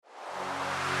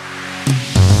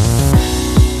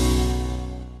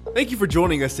Thank you for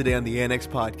joining us today on the Annex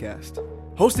Podcast,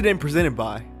 hosted and presented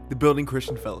by the Building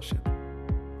Christian Fellowship.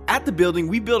 At the Building,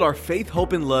 we build our faith,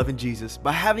 hope, and love in Jesus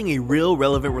by having a real,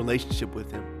 relevant relationship with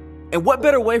Him. And what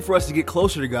better way for us to get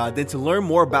closer to God than to learn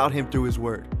more about Him through His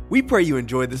Word? We pray you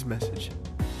enjoy this message.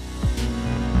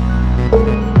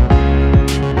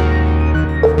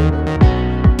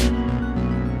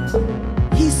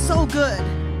 He's so good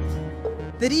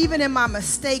that even in my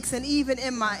mistakes and even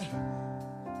in my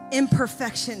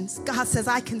imperfections, God says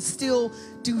I can still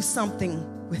do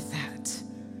something with that.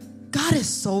 God is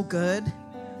so good.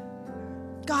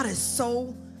 God is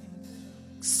so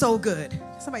good.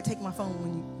 Somebody take my phone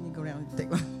when you go down and take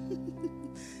my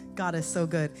God is so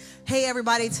good. Hey,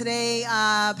 everybody. Today,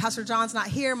 Pastor John's not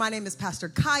here. My name is Pastor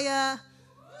Kaiya.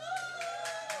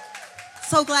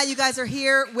 So glad you guys are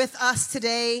here with us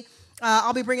today.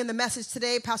 I'll be bringing the message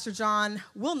today. Pastor John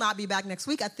will not be back next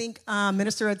week. I think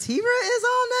Minister Ativa is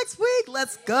on next week.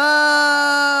 Let's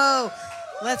go.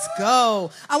 Let's go.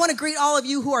 I want to greet all of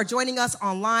you who are joining us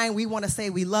online. We want to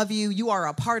say we love you. You are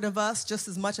a part of us, just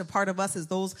as much a part of us as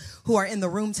those who are in the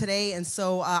room today. And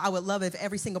so I would love if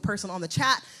every single person on the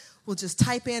chat will just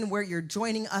type in where you're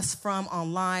joining us from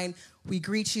online. We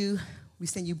greet you. We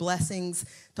send you blessings.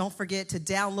 Don't forget to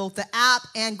download the app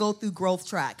and go through Growth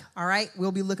Track. All right?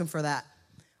 We'll be looking for that.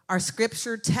 Our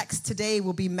scripture text today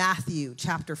will be Matthew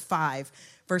chapter 5,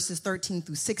 verses 13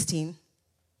 through 16. Let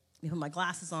me put my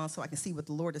glasses on so I can see what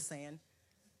the Lord is saying.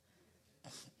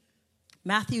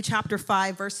 Matthew chapter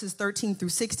 5, verses 13 through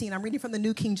 16. I'm reading from the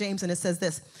New King James, and it says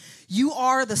this. You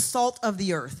are the salt of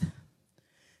the earth.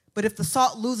 But if the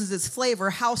salt loses its flavor,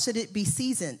 how should it be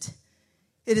seasoned?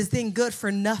 It is then good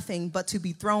for nothing but to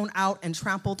be thrown out and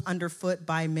trampled underfoot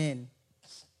by men.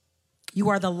 You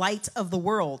are the light of the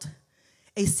world.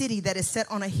 A city that is set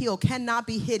on a hill cannot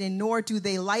be hidden, nor do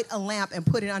they light a lamp and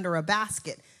put it under a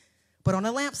basket, but on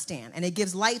a lampstand, and it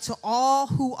gives light to all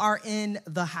who are in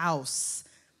the house.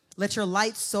 Let your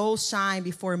light so shine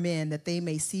before men that they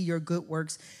may see your good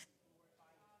works.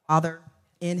 Father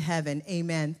in heaven,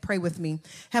 amen. Pray with me.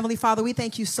 Heavenly Father, we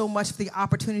thank you so much for the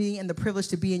opportunity and the privilege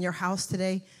to be in your house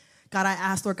today. God, I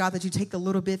ask, Lord God, that you take the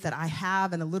little bit that I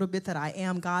have and the little bit that I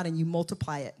am, God, and you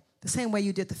multiply it the same way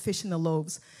you did the fish and the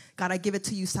loaves. God, I give it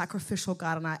to you sacrificial,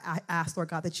 God, and I ask, Lord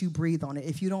God, that you breathe on it.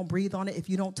 If you don't breathe on it, if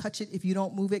you don't touch it, if you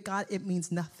don't move it, God, it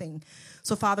means nothing.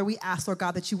 So, Father, we ask, Lord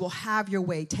God, that you will have your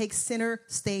way. Take center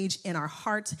stage in our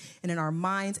hearts and in our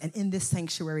minds and in this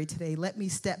sanctuary today. Let me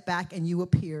step back and you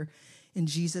appear. In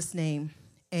Jesus' name,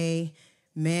 amen,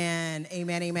 amen,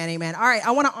 amen, amen. All right,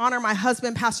 I want to honor my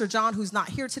husband, Pastor John, who's not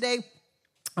here today.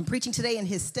 I'm preaching today in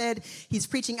his stead. He's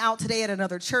preaching out today at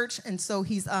another church, and so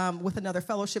he's with another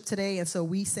fellowship today, and so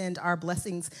we send our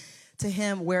blessings to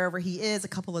him wherever he is. A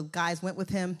couple of guys went with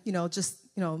him, just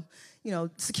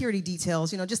security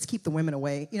details, just to keep the women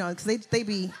away, because they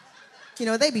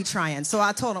be trying. So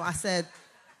I told him, I said,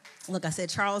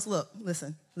 Charles,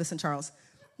 listen, Charles,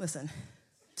 listen.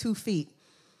 2 feet.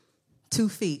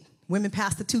 Women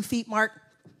past the 2 feet mark,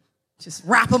 just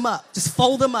wrap them up. Just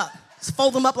fold them up. Just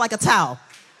fold them up like a towel.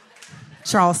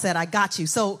 Charles said, I got you.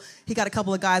 So he got a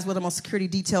couple of guys with him on security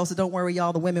details, so don't worry,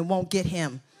 y'all. The women won't get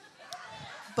him.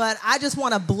 But I just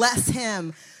want to bless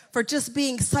him for just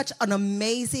being such an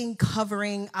amazing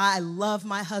covering. I love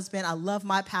my husband. I love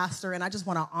my pastor, and I just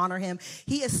want to honor him.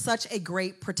 He is such a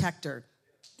great protector.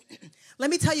 Let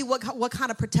me tell you what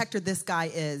kind of protector this guy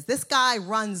is. This guy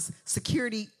runs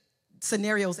security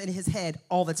scenarios in his head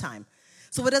all the time.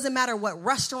 So it doesn't matter what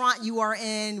restaurant you are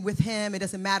in with him. It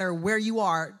doesn't matter where you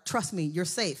are. Trust me, you're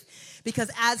safe.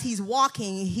 Because as he's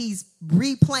walking, he's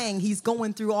replaying. He's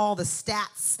going through all the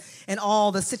stats and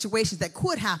all the situations that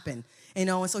could happen. And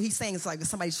so he's saying, it's like if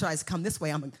somebody tries to come this way,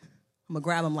 I'm going to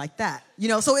grab him like that.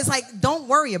 So it's like, don't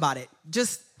worry about it.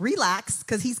 Just relax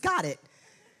because he's got it.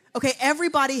 Okay,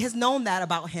 everybody has known that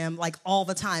about him, like all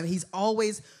the time. He's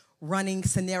always running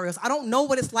scenarios. I don't know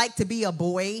what it's like to be a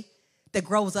boy that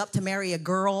grows up to marry a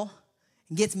girl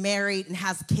and gets married and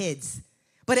has kids.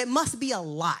 But it must be a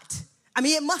lot.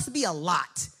 It must be a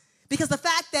lot. Because the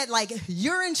fact that,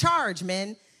 you're in charge,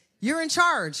 man. You're in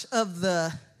charge of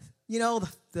the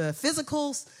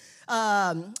physical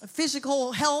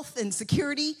health and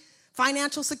security,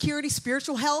 financial security,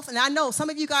 spiritual health. And I know some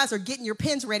of you guys are getting your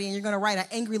pens ready and you're going to write an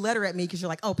angry letter at me because you're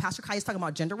like, oh, Pastor Kaiya's talking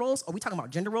about gender roles? Are we talking about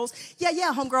gender roles?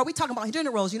 Yeah, homegirl, we talking about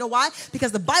gender roles. You know why?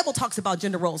 Because the Bible talks about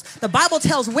gender roles. The Bible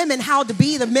tells women how to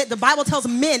be. The Bible tells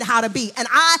men how to be. And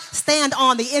I stand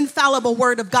on the infallible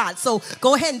word of God. So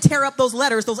go ahead and tear up those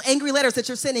letters, those angry letters that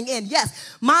you're sending in.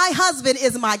 Yes, my husband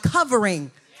is my covering.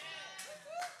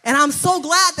 And I'm so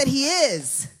glad that he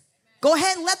is. Go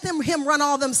ahead and let him run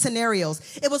all them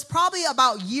scenarios. It was probably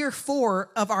about year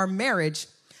 4 of our marriage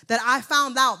that I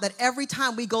found out that every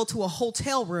time we go to a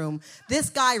hotel room, this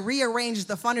guy rearranged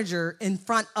the furniture in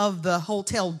front of the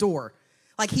hotel door.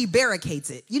 Like he barricades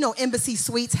it. You know, Embassy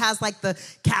Suites has like the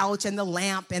couch and the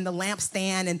lamp and the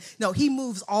lampstand. And no, he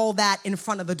moves all that in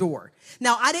front of the door.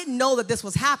 Now, I didn't know that this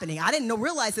was happening. I didn't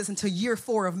realize this until year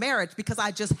 4 of marriage because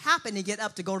I just happened to get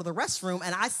up to go to the restroom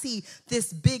and I see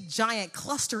this big giant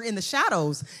cluster in the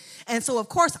shadows. And so, of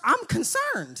course, I'm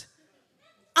concerned.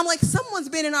 I'm like, someone's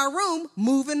been in our room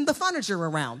moving the furniture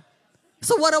around.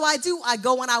 So what do? I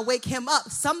go and I wake him up.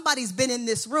 Somebody's been in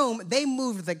this room. They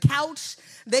moved the couch.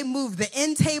 They moved the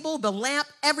end table, the lamp.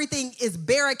 Everything is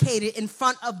barricaded in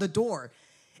front of the door.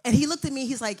 And he looked at me.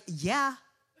 He's like, yeah,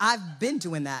 I've been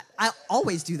doing that. I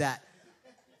always do that.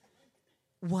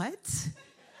 What?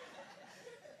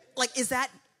 Like, is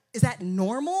that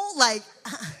normal? Like,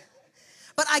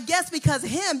 but I guess because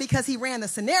he ran the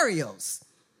scenarios.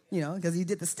 You know, because he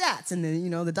did the stats and then,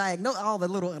 the diagnose, all the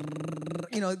little,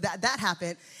 that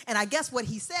happened. And I guess what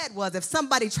he said was if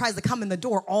somebody tries to come in the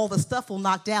door, all the stuff will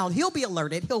knock down. He'll be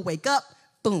alerted. He'll wake up.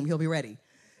 Boom, he'll be ready.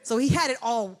 So he had it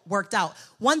all worked out.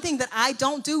 One thing that I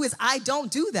don't do is I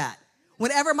don't do that.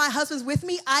 Whenever my husband's with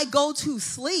me, I go to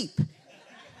sleep.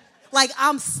 Like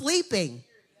I'm sleeping.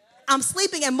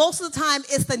 And most of the time,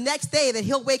 it's the next day that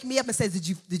he'll wake me up and say,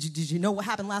 did you know what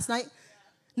happened last night?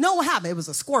 No, what happened? It was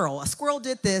a squirrel. A squirrel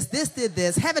did this did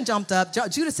this. Heaven jumped up.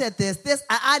 Judah said this.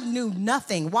 I knew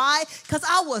nothing. Why? Because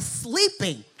I was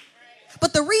sleeping.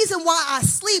 But the reason why I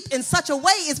sleep in such a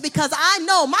way is because I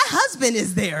know my husband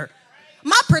is there.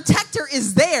 My protector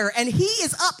is there. And he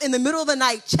is up in the middle of the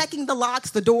night checking the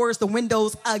locks, the doors, the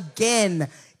windows again.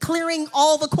 Clearing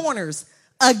all the corners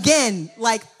again,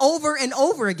 like over and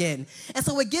over again. And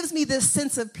so it gives me this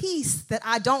sense of peace that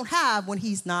I don't have when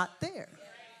he's not there.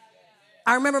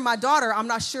 I remember my daughter, I'm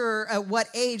not sure at what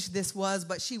age this was,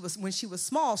 but when she was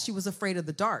small, she was afraid of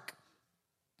the dark.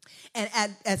 And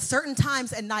at certain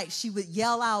times at night, she would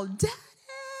yell out,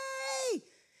 "Daddy!"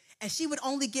 And she would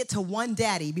only get to one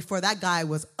daddy before that guy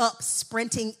was up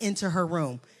sprinting into her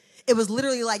room. It was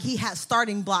literally like he had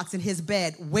starting blocks in his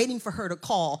bed waiting for her to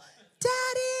call,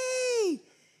 "Daddy!"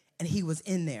 And he was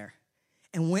in there.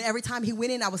 And every time he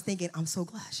went in, I was thinking, I'm so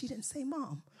glad she didn't say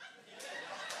mom.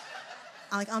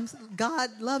 God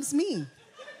loves me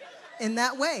in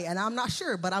that way, and I'm not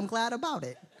sure, but I'm glad about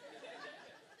it.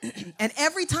 And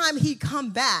every time he'd come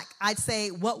back, I'd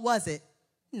say, what was it?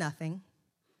 Nothing.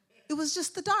 It was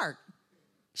just the dark.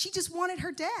 She just wanted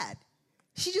her dad.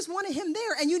 She just wanted him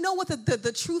there. And you know what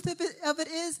the truth of it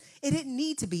is? It didn't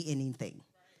need to be anything.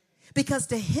 Because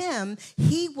to him,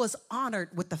 he was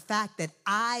honored with the fact that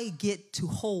I get to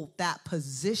hold that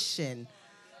position.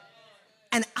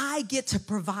 And I get to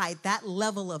provide that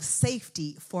level of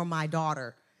safety for my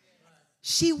daughter.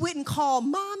 She wouldn't call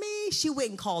mommy. She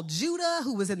wouldn't call Judah,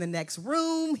 who was in the next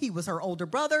room. He was her older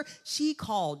brother. She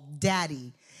called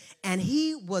daddy. And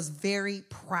he was very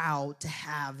proud to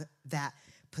have that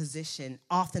position.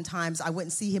 Oftentimes, I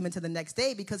wouldn't see him until the next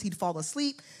day because he'd fall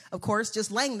asleep, of course,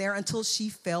 just laying there until she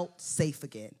felt safe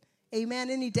again. Amen.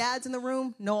 Any dads in the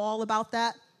room know all about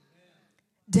that?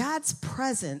 Dad's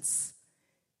presence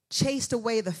chased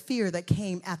away the fear that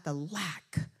came at the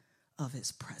lack of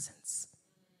his presence.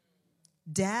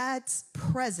 Dad's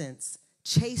presence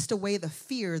chased away the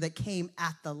fear that came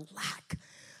at the lack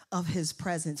of his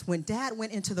presence. When Dad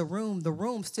went into the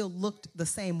room still looked the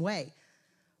same way.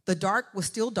 The dark was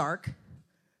still dark.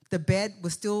 The bed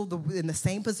was still in the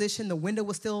same position. The window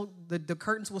was still, the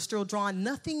curtains were still drawn.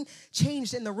 Nothing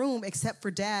changed in the room except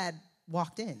for Dad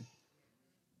walked in.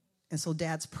 And so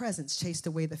Dad's presence chased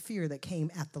away the fear that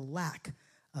came at the lack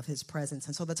of his presence.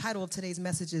 And so the title of today's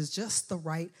message is Just the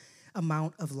Right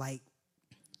Amount of Light.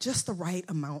 Just the right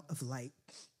amount of light.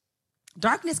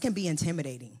 Darkness can be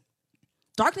intimidating.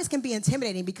 Darkness can be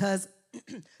intimidating because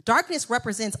darkness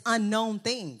represents unknown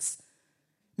things,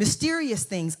 mysterious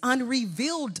things,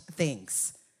 unrevealed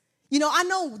things. You know, I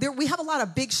know we have a lot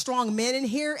of big, strong men in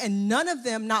here, and none of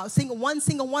them, not single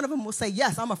one of them will say,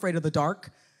 yes, I'm afraid of the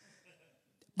dark.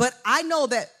 But I know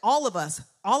that all of us,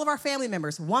 all of our family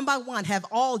members, one by one, have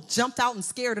all jumped out and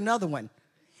scared another one.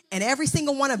 And every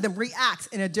single one of them reacts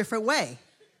in a different way.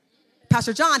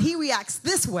 Pastor John, he reacts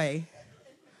this way.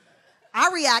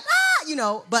 I react,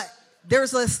 but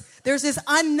there's this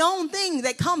unknown thing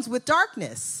that comes with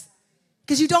darkness.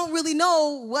 Because you don't really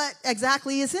know what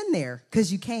exactly is in there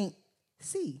because you can't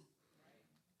see.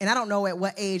 And I don't know at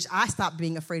what age I stopped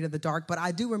being afraid of the dark, but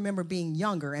I do remember being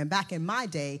younger. And back in my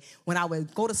day, when I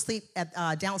would go to sleep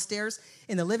downstairs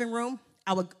in the living room,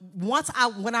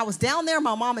 when I was down there,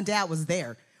 my mom and dad was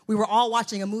there. We were all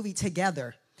watching a movie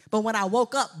together. But when I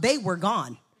woke up, they were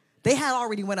gone. They had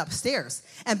already went upstairs.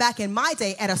 And back in my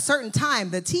day, at a certain time,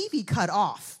 the TV cut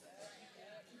off.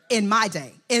 In my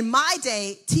day,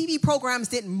 TV programs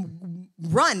didn't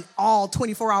run all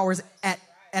 24 hours at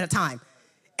a time.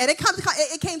 And it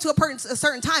came to a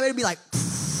certain time, it'd be like,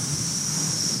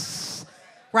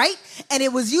 right? And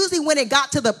it was usually when it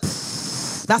got to the,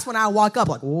 that's when I walk up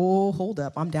like, oh, hold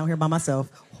up. I'm down here by myself.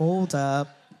 Hold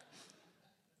up.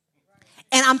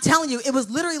 And I'm telling you, it was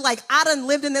literally like I done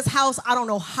lived in this house, I don't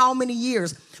know how many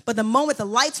years. But the moment the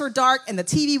lights were dark and the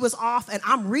TV was off and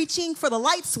I'm reaching for the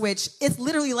light switch, it's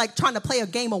literally like trying to play a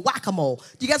game of whack-a-mole.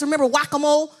 Do you guys remember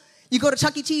whack-a-mole? You go to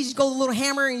Chuck E. Cheese, you go to the little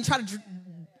hammer and you try to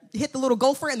hit the little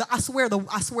gopher, and I swear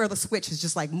the switch is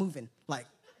just like moving. Like,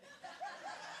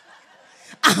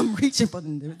 I'm reaching for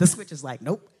the switch is like,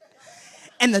 nope.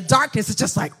 And the darkness is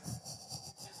just like,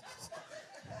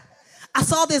 I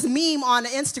saw this meme on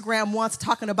Instagram once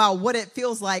talking about what it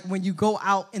feels like when you go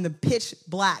out in the pitch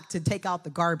black to take out the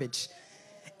garbage.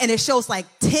 And it shows like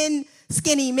 10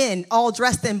 skinny men all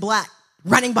dressed in black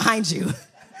running behind you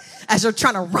as you're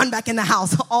trying to run back in the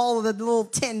house. All of the little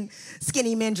 10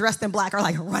 skinny men dressed in black are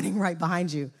like running right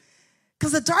behind you.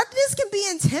 Because the darkness can be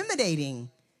intimidating.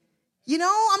 You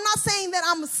know, I'm not saying that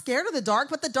I'm scared of the dark,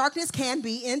 but the darkness can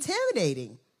be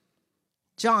intimidating.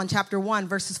 John chapter 1,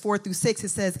 verses 4 through 6, it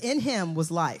says, in him was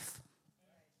life,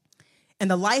 and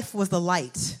the life was the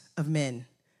light of men.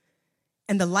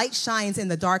 And the light shines in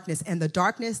the darkness, and the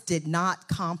darkness did not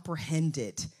comprehend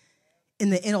it. In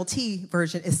the NLT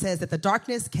version, it says that the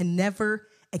darkness can never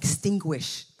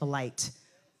extinguish the light.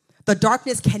 The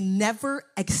darkness can never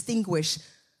extinguish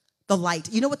the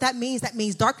light. You know what that means? That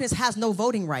means darkness has no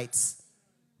voting rights.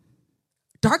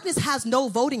 Darkness has no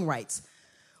voting rights.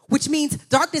 Which means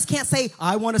darkness can't say,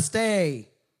 I want to stay.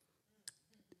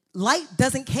 Light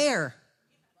doesn't care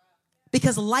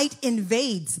because light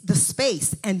invades the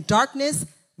space and darkness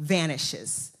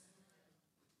vanishes.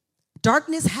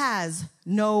 Darkness has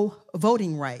no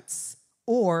voting rights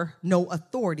or no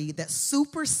authority that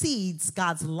supersedes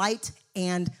God's light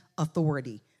and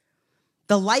authority.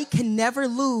 The light can never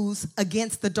lose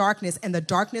against the darkness, and the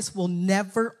darkness will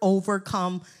never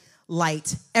overcome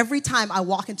light. Every time I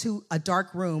walk into a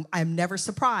dark room, I'm never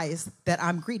surprised that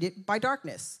I'm greeted by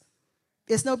darkness.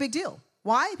 It's no big deal.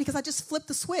 Why? Because I just flipped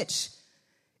the switch.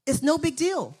 It's no big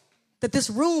deal that this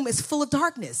room is full of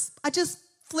darkness. I just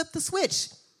flipped the switch.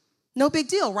 No big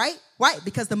deal, right? Right,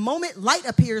 because the moment light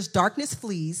appears, darkness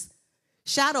flees,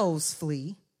 shadows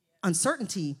flee,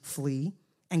 uncertainty flee,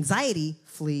 anxiety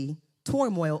flee,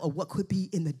 turmoil of what could be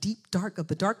in the deep dark of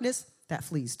the darkness, that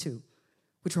flees too.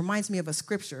 Which reminds me of a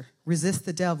scripture, resist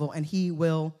the devil and he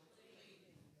will.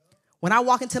 When I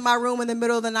walk into my room in the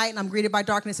middle of the night and I'm greeted by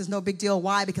darkness, it's no big deal.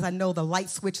 Why? Because I know the light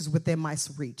switch is within my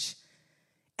reach.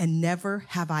 And never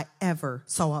have I ever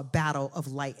saw a battle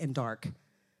of light and dark.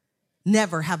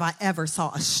 Never have I ever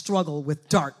saw a struggle with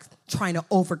dark trying to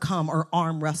overcome or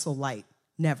arm wrestle light.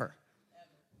 Never.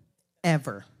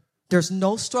 Ever. There's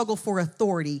no struggle for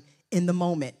authority in the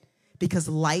moment because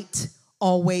light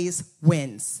always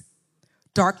wins.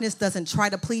 Darkness doesn't try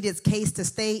to plead its case to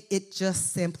stay. It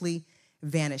just simply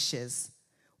vanishes.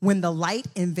 When the light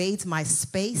invades my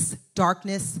space,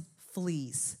 darkness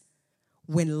flees.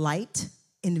 When light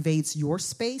invades your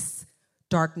space,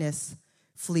 darkness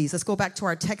flees. Let's go back to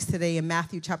our text today in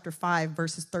Matthew chapter 5,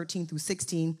 verses 13 through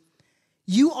 16.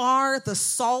 You are the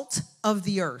salt of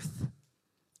the earth.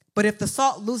 But if the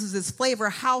salt loses its flavor,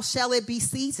 how shall it be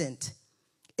seasoned?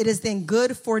 It is then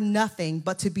good for nothing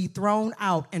but to be thrown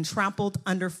out and trampled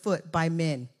underfoot by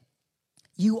men.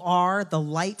 You are the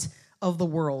light of the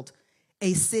world.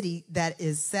 A city that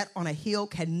is set on a hill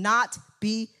cannot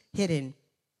be hidden,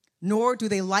 nor do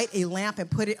they light a lamp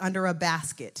and put it under a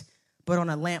basket, but on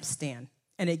a lampstand,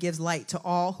 and it gives light to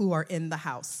all who are in the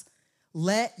house.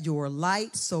 Let your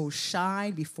light so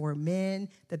shine before men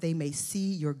that they may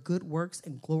see your good works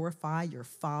and glorify your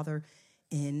Father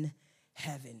in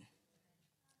heaven.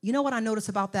 You know what I notice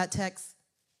about that text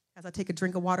as I take a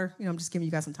drink of water? I'm just giving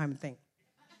you guys some time to think.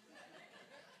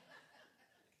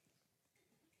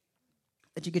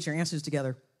 That you get your answers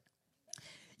together.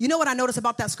 You know what I notice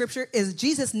about that scripture is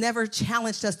Jesus never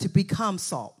challenged us to become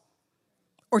salt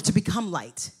or to become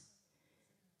light.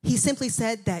 He simply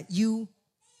said that you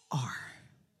are.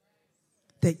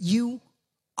 That you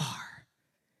are.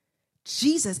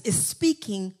 Jesus is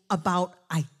speaking about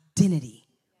identity.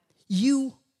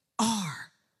 You are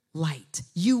light.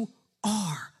 You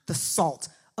are the salt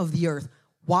of the earth.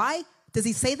 Why does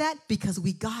he say that? Because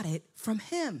we got it from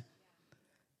him.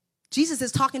 Jesus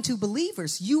is talking to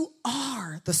believers. You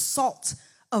are the salt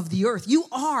of the earth. You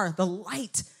are the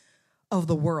light of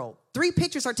the world. 3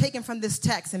 pictures are taken from this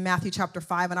text in Matthew chapter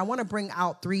 5, and I want to bring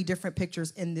out 3 different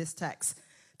pictures in this text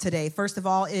today. First of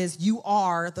all is you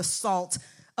are the salt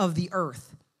of the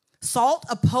earth. Salt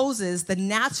opposes the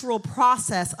natural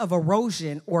process of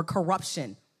erosion or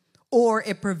corruption, or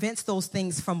it prevents those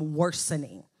things from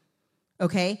worsening.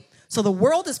 Okay? So the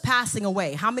world is passing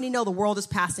away. How many know the world is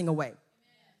passing away?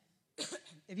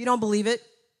 If you don't believe it,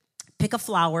 pick a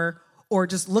flower or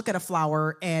just look at a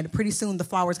flower, and pretty soon the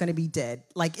flower is going to be dead.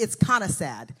 Like, it's kind of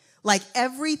sad. Like,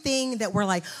 everything that we're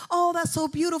like, oh, that's so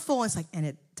beautiful. It's like, and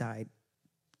it died.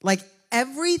 Like,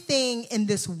 everything in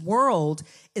this world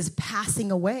is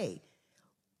passing away.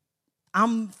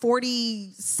 I'm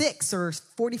 46 or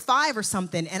 45 or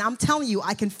something, and I'm telling you,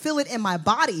 I can feel it in my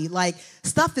body. Like,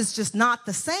 stuff is just not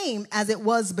the same as it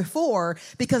was before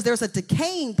because there's a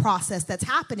decaying process that's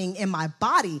happening in my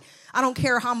body. I don't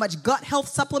care how much gut health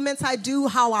supplements I do,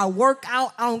 how I work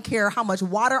out. I don't care how much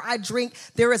water I drink.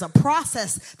 There is a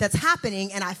process that's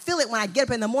happening, and I feel it when I get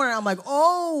up in the morning. I'm like,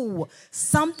 oh,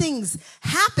 something's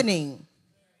happening.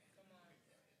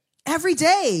 Every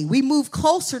day, we move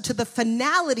closer to the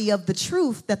finality of the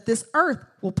truth that this earth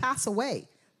will pass away.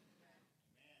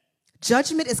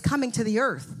 Judgment is coming to the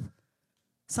earth.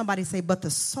 Somebody say, but the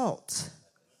salt.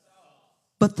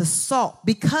 But the salt.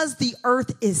 Because the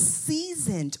earth is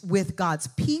seasoned with God's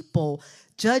people,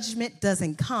 judgment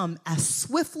doesn't come as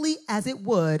swiftly as it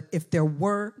would if there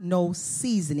were no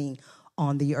seasoning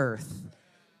on the earth.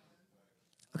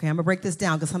 Okay, I'm going to break this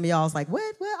down because some of y'all is like, what?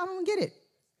 I don't get it.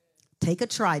 Take a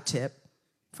tri-tip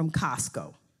from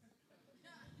Costco.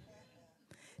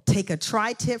 Take a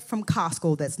tri-tip from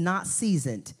Costco that's not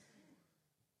seasoned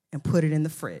and put it in the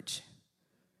fridge.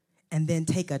 And then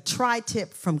take a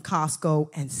tri-tip from Costco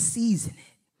and season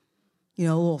it. You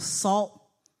know, a little salt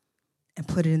and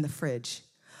put it in the fridge.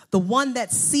 The one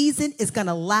that's seasoned is going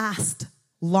to last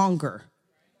longer.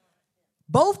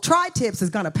 Both tri-tips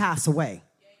is going to pass away.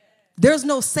 There's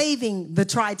no saving the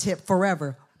tri-tip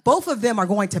forever. Both of them are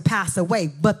going to pass away,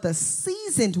 but the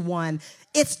seasoned one,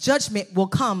 its judgment will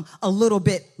come a little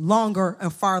bit longer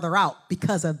and farther out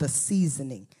because of the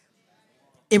seasoning.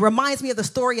 It reminds me of the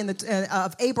story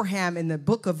of Abraham in the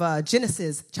book of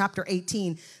Genesis, chapter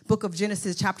 18. Book of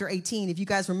Genesis, chapter 18. If you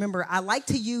guys remember, I like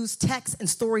to use texts and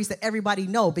stories that everybody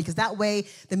know because that way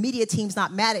the media team's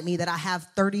not mad at me that I have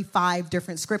 35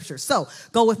 different scriptures. So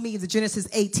go with me to Genesis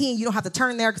 18. You don't have to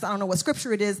turn there because I don't know what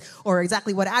scripture it is or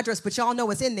exactly what address, but y'all know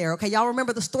what's in there. Okay, y'all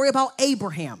remember the story about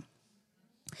Abraham.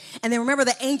 And then remember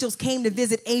the angels came to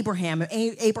visit Abraham. And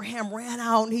Abraham ran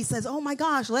out and he says, oh my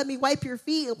gosh, let me wipe your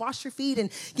feet and wash your feet and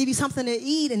give you something to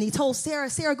eat. And he told Sarah,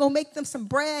 go make them some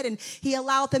bread. And he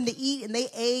allowed them to eat and they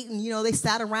ate and, they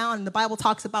sat around. And the Bible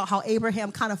talks about how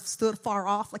Abraham kind of stood far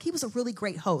off. Like he was a really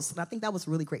great host. And I think that was a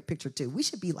really great picture too. We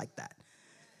should be like that.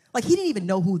 Like he didn't even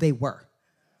know who they were.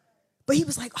 But he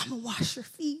was like, I'm going to wash your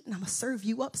feet and I'm going to serve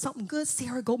you up something good.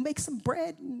 Sarah, go make some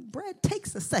bread. And bread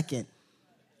takes a second.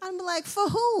 I'm like, for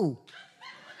who?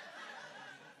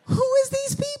 Who is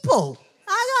these people?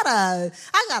 I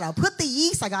gotta put the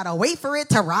yeast. I gotta wait for it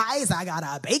to rise. I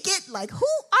gotta bake it. Like, who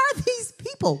are these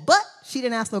people? But she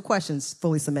didn't ask no questions.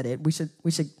 Fully submitted. We should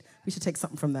take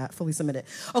something from that. Fully submitted.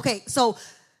 Okay, so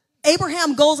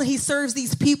Abraham goes and he serves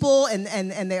these people and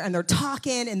they're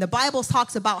talking. And the Bible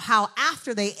talks about how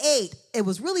after they ate, it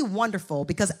was really wonderful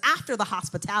because after the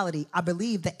hospitality, I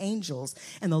believe the angels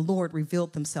and the Lord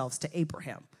revealed themselves to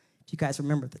Abraham. If you guys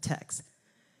remember the text.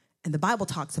 And the Bible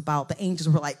talks about the angels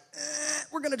were like,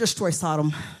 we're going to destroy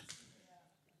Sodom.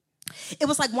 It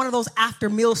was like one of those after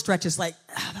meal stretches like,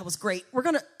 that was great. We're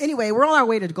on our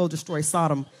way to go destroy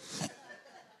Sodom.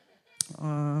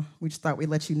 We just thought we'd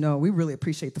let you know. We really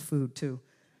appreciate the food, too.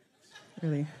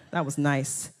 Really, that was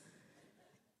nice.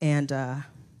 And the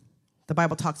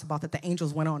Bible talks about that the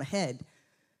angels went on ahead,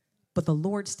 but the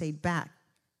Lord stayed back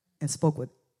and spoke with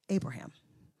Abraham.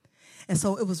 And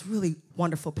so it was really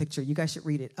wonderful picture. You guys should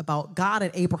read it. About God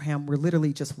and Abraham were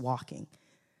literally just walking.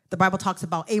 The Bible talks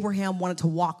about Abraham wanted to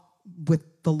walk with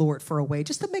the Lord for a way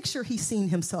just to make sure he's seen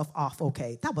himself off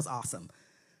okay. That was awesome.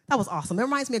 That was awesome. It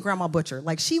reminds me of Grandma Butcher.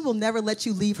 Like, she will never let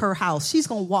you leave her house. She's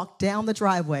going to walk down the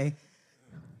driveway.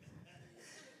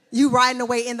 You riding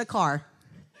away in the car.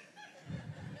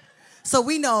 So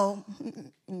we know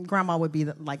Grandma would be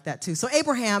like that too. So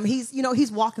Abraham,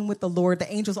 he's walking with the Lord.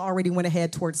 The angels already went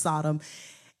ahead towards Sodom.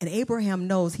 And Abraham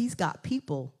knows he's got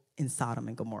people in Sodom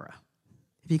and Gomorrah.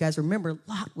 If you guys remember,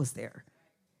 Lot was there,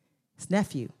 his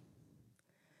nephew.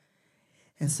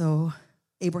 And so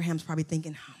Abraham's probably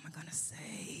thinking, how am I going to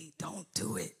say, don't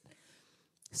do it?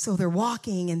 So they're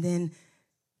walking, and then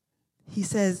he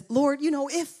says, Lord,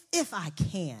 if I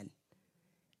can,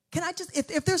 Can I just,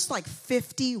 if there's like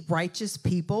 50 righteous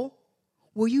people,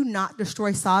 will you not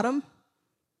destroy Sodom?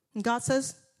 And God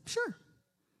says, sure.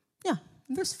 Yeah,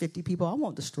 if there's 50 people, I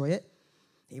won't destroy it.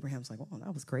 Abraham's like, oh,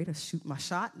 that was great. I shoot my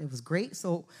shot. It was great.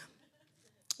 So,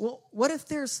 well, what if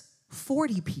there's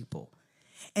 40 people?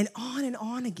 And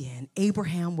on again,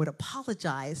 Abraham would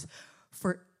apologize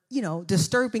for,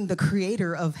 disturbing the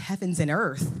creator of heavens and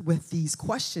earth with these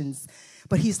questions.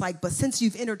 But he's like, but since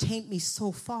you've entertained me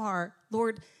so far,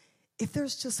 Lord, if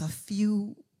there's just a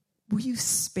few, will you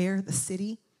spare the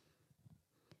city?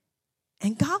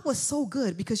 And God was so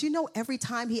good because, every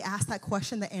time he asked that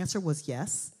question, the answer was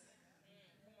yes.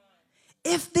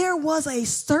 If there was a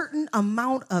certain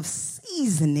amount of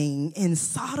seasoning in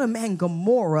Sodom and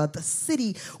Gomorrah, the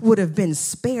city would have been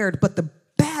spared. But the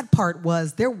bad part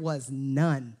was there was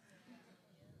none.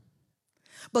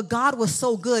 But God was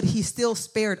so good, he still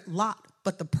spared Lot.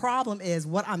 But the problem is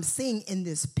what I'm seeing in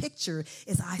this picture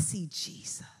is I see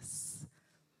Jesus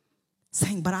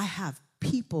saying, but I have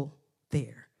people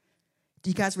there. Do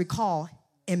you guys recall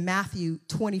in Matthew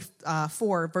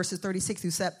 24, verses 36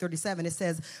 through 37, it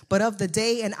says, but of the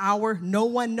day and hour, no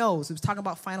one knows. It was talking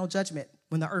about final judgment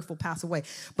when the earth will pass away.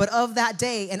 But of that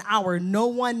day and hour, no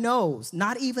one knows,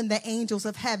 not even the angels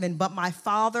of heaven, but my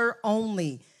Father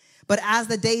only. But as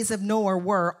the days of Noah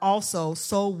were also,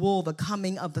 so will the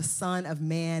coming of the Son of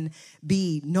Man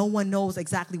be. No one knows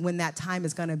exactly when that time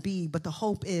is going to be, but the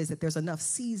hope is that there's enough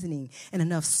seasoning and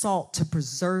enough salt to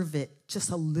preserve it just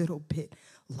a little bit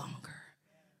longer.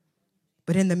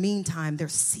 But in the meantime,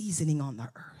 there's seasoning on the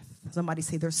earth. Somebody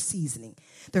say there's seasoning.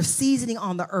 There's seasoning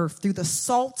on the earth through the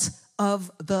salt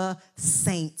of the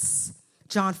saints.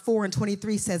 John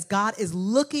 4:23 says, God is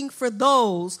looking for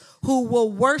those who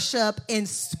will worship in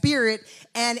spirit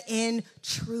and in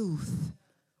truth.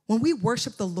 When we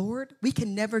worship the Lord, we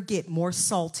can never get more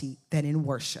salty than in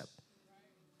worship.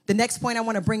 The next point I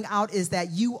want to bring out is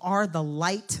that you are the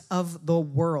light of the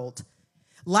world.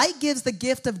 Light gives the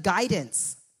gift of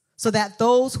guidance so that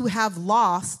those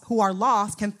who are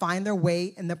lost can find their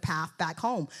way in the path back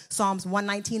home. Psalms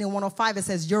 119 and 105, it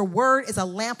says, your word is a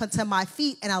lamp unto my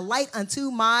feet and a light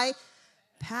unto my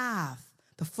path.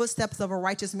 The footsteps of a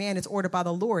righteous man is ordered by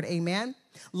the Lord. Amen.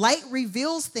 Light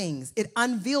reveals things. It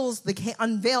unveils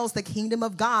the kingdom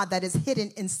of God that is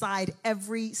hidden inside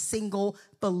every single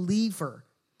believer.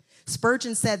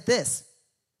 Spurgeon said this.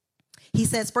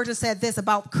 Spurgeon said this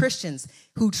about Christians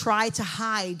who try to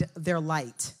hide their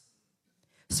light.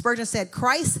 Spurgeon said,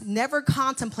 Christ never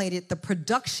contemplated the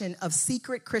production of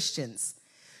secret Christians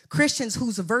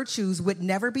whose virtues would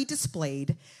never be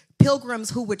displayed, pilgrims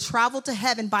who would travel to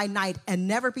heaven by night and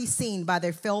never be seen by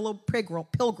their fellow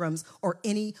pilgrims or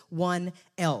anyone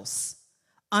else.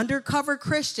 Undercover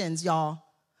Christians, y'all,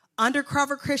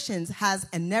 undercover Christians has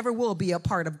and never will be a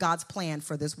part of God's plan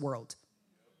for this world.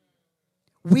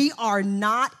 We are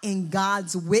not in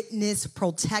God's witness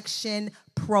protection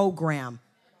program.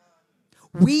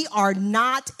 We are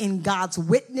not in God's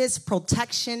witness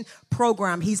protection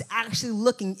program. He's actually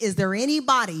looking, is there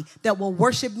anybody that will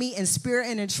worship me in spirit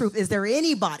and in truth? Is there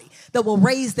anybody that will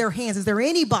raise their hands? Is there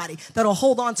anybody that'll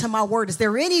hold on to my word? Is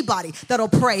there anybody that'll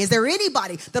pray? Is there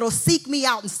anybody that'll seek me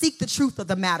out and seek the truth of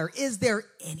the matter? Is there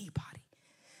anybody?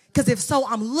 Because if so,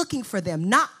 I'm looking for them,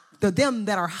 not them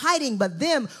that are hiding, but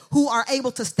them who are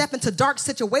able to step into dark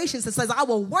situations and says, I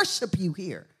will worship you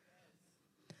here.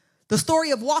 The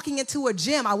story of walking into a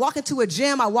gym. I walk into a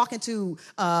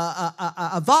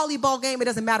volleyball game. It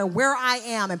doesn't matter where I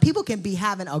am. And people can be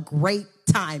having a great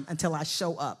time until I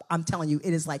show up. I'm telling you,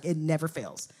 it is like, it never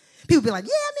fails. People be like,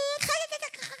 yeah,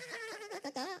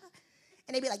 man.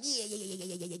 And they be like,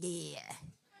 yeah.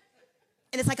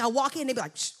 And it's like I walk in and they be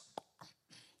like, shh,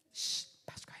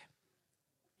 Pastor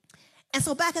Kaiya. And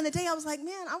so back in the day, I was like,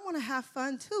 man, I want to have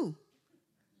fun too.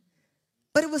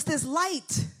 But it was this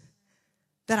light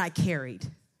that I carried,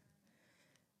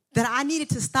 that I needed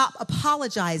to stop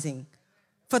apologizing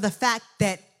for the fact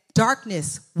that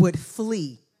darkness would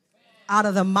flee out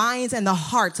of the minds and the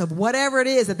hearts of whatever it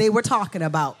is that they were talking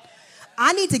about.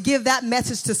 I need to give that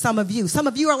message to some of you. Some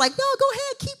of you are like, no, go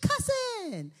ahead, keep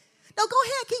cussing. No, go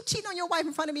ahead, keep cheating on your wife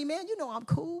in front of me, man. You know I'm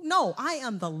cool. No, I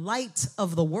am the light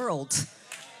of the world.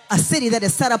 A city that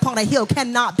is set upon a hill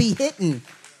cannot be hidden.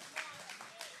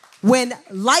 When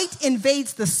light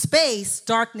invades the space,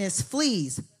 darkness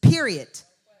flees, period.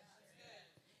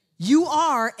 You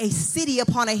are a city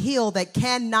upon a hill that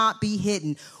cannot be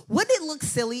hidden. Wouldn't it look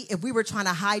silly if we were trying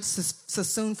to hide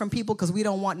Sassoon from people because we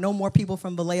don't want no more people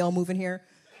from Vallejo moving here?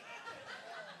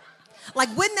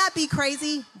 Like, wouldn't that be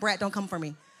crazy? Brett, don't come for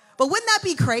me. But wouldn't that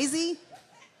be crazy?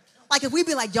 Like if we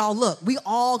be like, y'all, look, we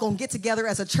all gonna get together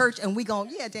as a church and we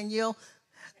gonna, yeah, Danielle,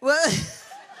 Well,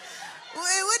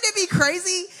 wouldn't it be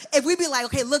crazy if we'd be like,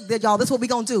 okay, look, y'all, this is what we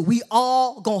gonna do. We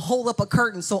all gonna hold up a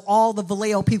curtain so all the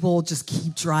Vallejo people will just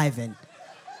keep driving.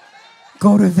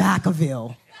 Go to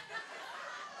Vacaville.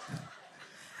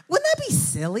 Wouldn't that be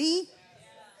silly?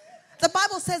 The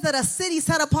Bible says that a city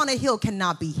set upon a hill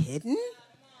cannot be hidden.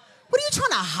 What are you trying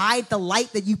to hide the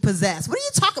light that you possess? What are you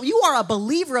talking about? You are a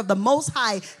believer of the Most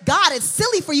High God. It's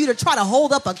silly for you to try to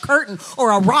hold up a curtain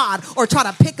or a rod or try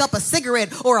to pick up a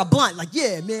cigarette or a blunt. Like,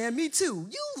 yeah, man, me too.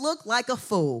 You look like a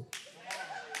fool.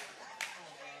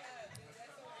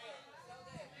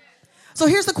 So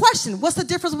here's the question. What's the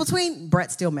difference between,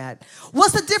 Brett's still mad.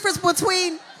 What's the difference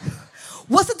between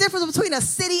a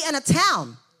city and a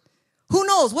town? Who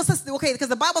knows? Okay, because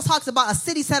the Bible talks about a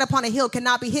city set upon a hill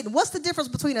cannot be hidden. What's the difference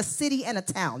between a city and a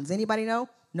town? Does anybody know?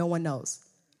 No one knows.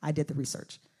 I did the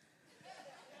research.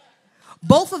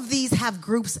 Both of these have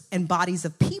groups and bodies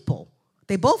of people.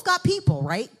 They both got people,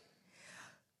 right?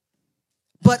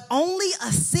 But only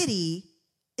a city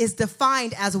is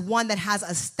defined as one that has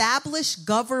established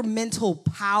governmental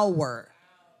power.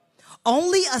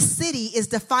 Only a city is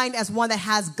defined as one that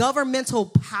has governmental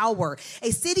power.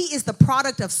 A city is the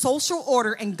product of social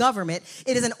order and government.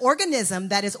 It is an organism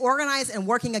that is organized and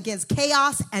working against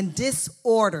chaos and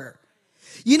disorder.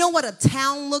 You know what a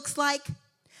town looks like?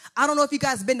 I don't know if you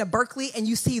guys have been to Berkeley and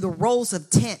you see the rows of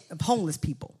tent of homeless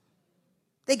people.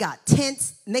 They got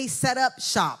tents and they set up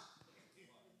shop.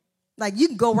 Like you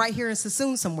can go right here in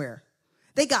Sassoon somewhere.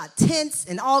 They got tents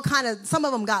and all kind of, some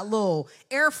of them got little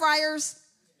air fryers,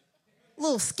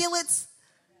 little skillets,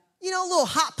 little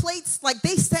hot plates. Like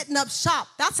they setting up shop.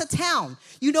 That's a town.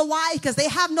 You know why? Because they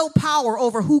have no power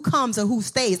over who comes and who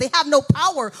stays. They have no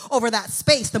power over that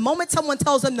space. The moment someone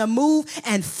tells them to move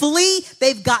and flee,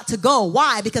 they've got to go.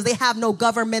 Why? Because they have no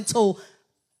governmental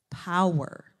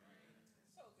power.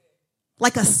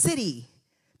 Like a city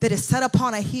that is set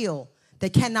upon a hill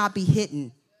that cannot be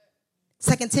hidden.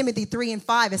 2 Timothy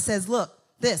 3:5, it says, look,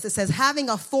 it says, having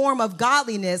a form of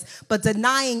godliness, but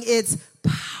denying its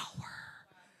power.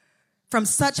 From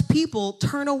such people,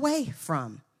 turn away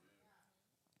from.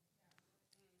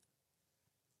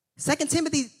 2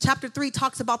 Timothy chapter 3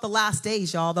 talks about the last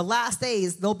days, y'all. The last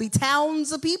days, there'll be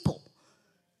towns of people.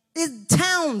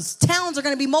 Towns are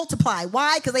going to be multiplied.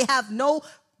 Why? Because they have no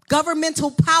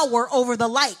governmental power over the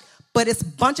light, but it's a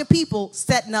bunch of people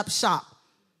setting up shop.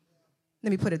 Let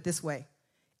me put it this way.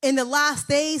 In the last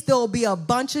days, there will be a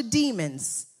bunch of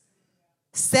demons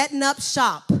setting up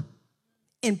shop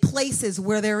in places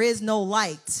where there is no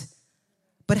light,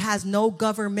 but has no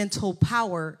governmental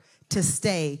power to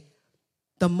stay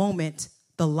the moment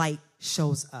the light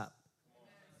shows up.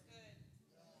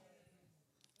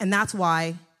 And that's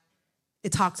why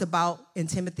it talks about in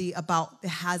Timothy about it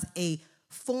has a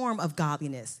form of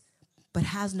godliness, but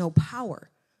has no power.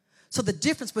 So the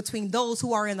difference between those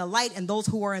who are in the light and those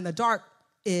who are in the dark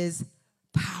is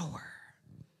power.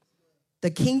 The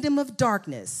kingdom of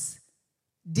darkness,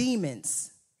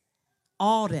 demons,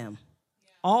 all them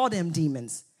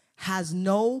demons has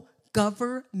no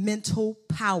governmental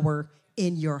power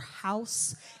in your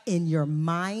house, in your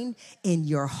mind, in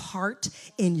your heart,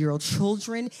 in your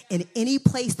children, in any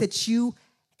place that you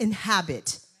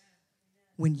inhabit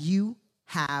when you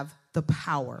have the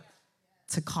power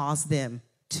to cause them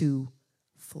to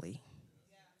flee.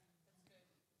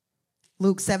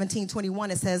 Luke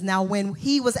 17:21, it says, now when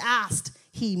he was asked,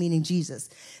 he meaning Jesus,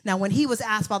 now when he was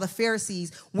asked by the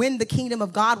Pharisees when the kingdom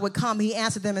of God would come, he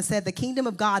answered them and said, the kingdom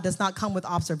of God does not come with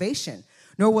observation,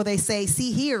 nor will they say,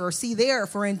 see here or see there,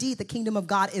 for indeed the kingdom of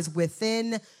God is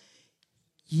within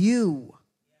you.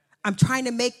 I'm trying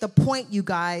to make the point, you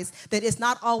guys, that it's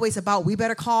not always about we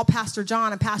better call Pastor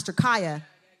John and Pastor Kaiya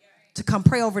to come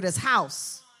pray over this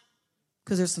house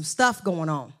because there's some stuff going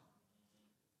on.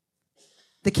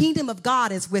 The kingdom of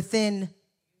God is within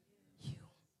you.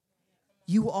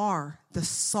 You are the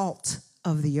salt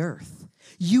of the earth.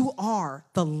 You are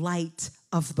the light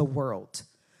of the world.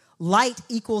 Light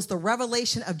equals the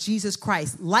revelation of Jesus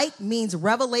Christ. Light means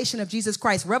revelation of Jesus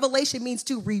Christ. Revelation means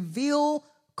to reveal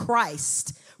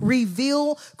Christ.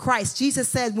 Reveal Christ. Jesus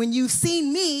said, when you've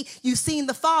seen me, you've seen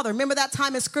the Father. Remember that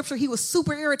time in scripture, he was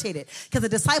super irritated because the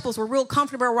disciples were real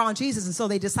comfortable around Jesus. And so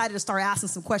they decided to start asking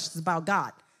some questions about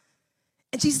God.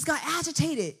 And Jesus got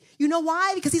agitated. You know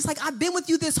why? Because he's like, I've been with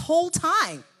you this whole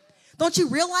time. Don't you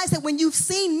realize that when you've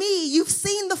seen me, you've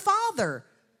seen the Father?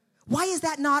 Why is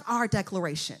that not our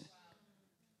declaration?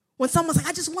 When someone's like,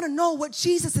 I just want to know what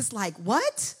Jesus is like.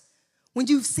 What? When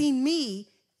you've seen me,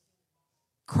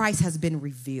 Christ has been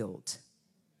revealed.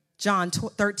 John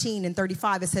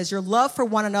 13:35, it says, your love for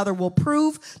one another will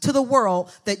prove to the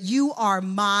world that you are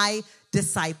my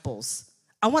disciples.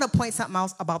 I want to point something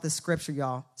else about this scripture,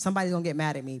 y'all. Somebody's going to get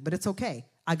mad at me, but it's okay.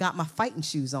 I got my fighting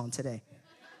shoes on today.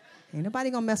 Ain't nobody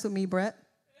going to mess with me, Brett.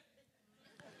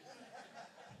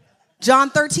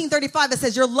 John 13:35, it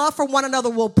says, your love for one another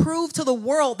will prove to the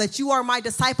world that you are my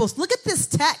disciples. Look at this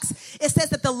text. It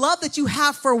says that the love that you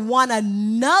have for one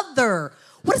another.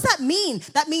 What does that mean?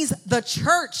 That means the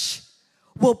church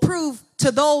will prove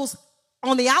to those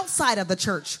on the outside of the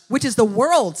church, which is the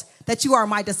world, that you are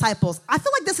my disciples. I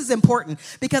feel like this is important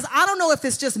because I don't know if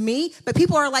it's just me, but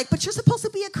people are like, but you're supposed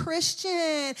to be a Christian.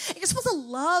 And you're supposed to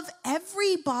love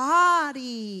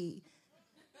everybody.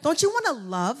 Don't you want to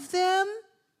love them?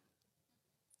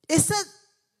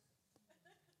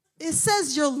 It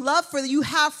says your love for you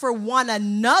have for one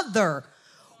another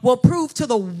will prove to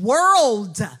the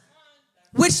world,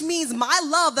 which means my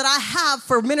love that I have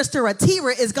for Minister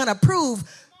Atira is going to prove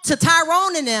to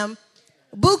Tyrone and them,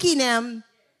 Buki and them,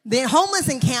 the homeless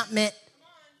encampment,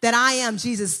 that I am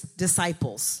Jesus'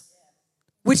 disciples,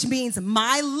 which means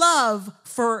my love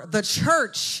for the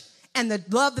church and the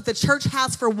love that the church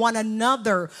has for one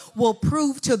another will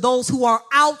prove to those who are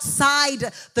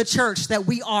outside the church that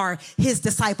we are his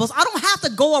disciples. I don't have to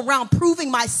go around proving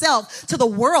myself to the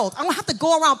world. I don't have to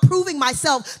go around proving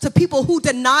myself to people who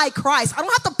deny Christ. I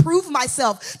don't have to prove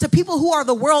myself to people who are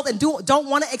the world and don't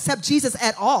want to accept Jesus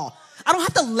at all. I don't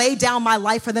have to lay down my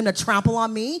life for them to trample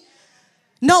on me.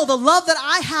 No, the love that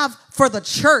I have for the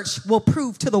church will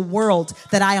prove to the world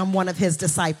that I am one of his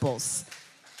disciples.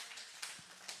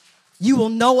 You will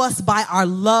know us by our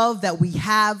love that we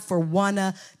have for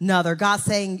one another. God's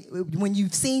saying, when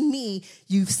you've seen me,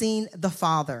 you've seen the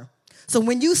Father. So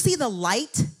when you see the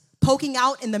light poking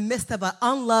out in the midst of an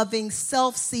unloving,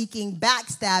 self-seeking,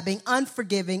 backstabbing,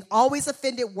 unforgiving, always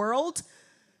offended world,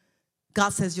 God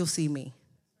says you'll see me.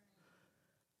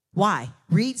 Why?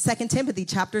 Read 2 Timothy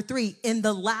chapter 3. In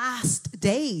the last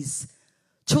days,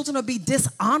 children will be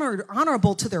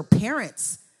dishonorable to their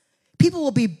parents. People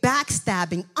will be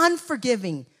backstabbing,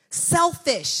 unforgiving,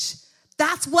 selfish.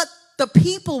 That's what the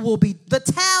people will be. The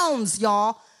towns,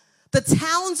 y'all. The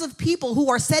towns of people who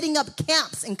are setting up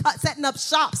camps and setting up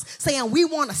shops saying, we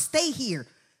want to stay here.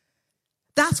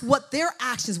 That's what their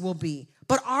actions will be.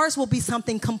 But ours will be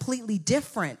something completely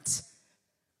different.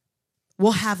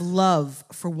 We'll have love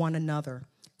for one another.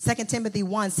 2 Timothy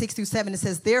 1:6-7, it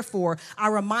says, therefore, I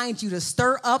remind you to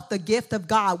stir up the gift of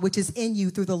God, which is in you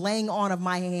through the laying on of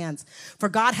my hands. For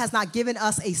God has not given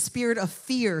us a spirit of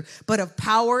fear, but of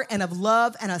power and of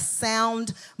love and a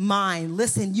sound mind.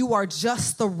 Listen, you are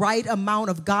just the right amount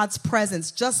of God's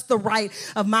presence, just the right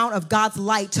amount of God's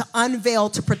light to unveil,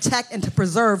 to protect, and to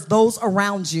preserve those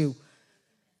around you.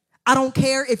 I don't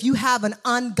care if you have an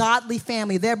ungodly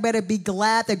family. They better be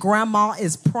glad that grandma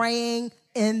is praying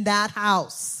in that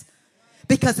house,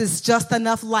 because it's just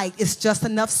enough light, it's just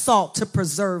enough salt to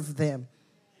preserve them.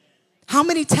 How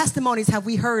many testimonies have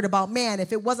we heard about, man,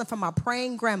 if it wasn't for my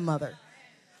praying grandmother?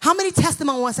 How many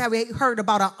testimonies have we heard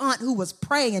about an aunt who was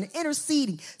praying and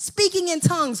interceding, speaking in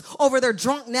tongues over their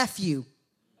drunk nephew?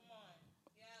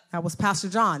 That was Pastor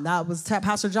John. That was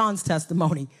Pastor John's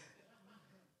testimony.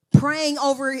 Praying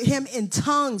over him in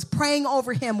tongues, praying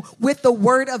over him with the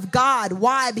word of God.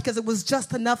 Why? Because it was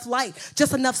just enough light,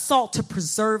 just enough salt to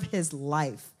preserve his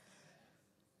life.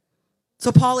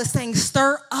 So Paul is saying,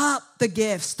 stir up the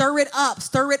gift, stir it up,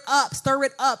 stir it up, stir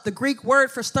it up. The Greek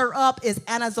word for stir up is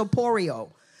anazoporio,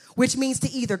 which means to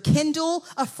either kindle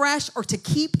afresh or to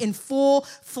keep in full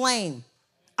flame.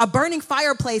 A burning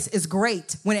fireplace is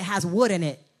great when it has wood in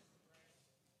it.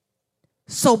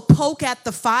 So poke at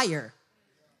the fire.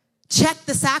 Check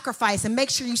the sacrifice and make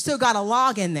sure you still got a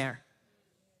log in there.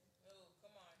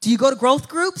 Do you go to growth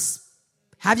groups?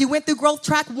 Have you went through growth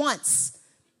track once?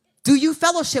 Do you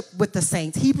fellowship with the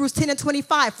saints? Hebrews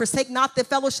 10:25, forsake not the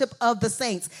fellowship of the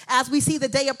saints. As we see the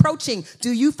day approaching, do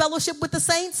you fellowship with the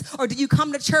saints, or do you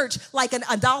come to church like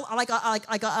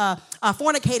a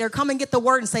fornicator, come and get the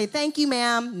word and say, thank you,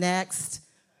 ma'am, next?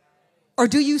 Or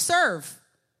do you serve?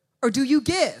 Or do you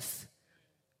give?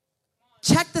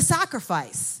 Check the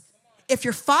sacrifice. If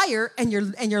your fire and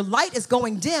your light is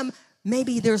going dim,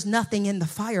 maybe there's nothing in the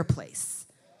fireplace.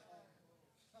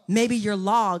 Maybe your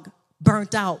log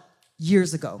burnt out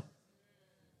years ago.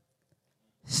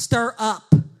 Stir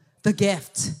up the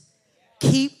gift.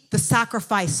 Keep the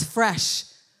sacrifice fresh.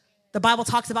 The Bible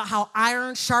talks about how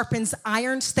iron sharpens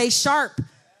iron. Stay sharp.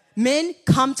 Men,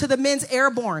 come to the men's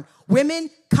airborne. Women,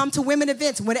 come to women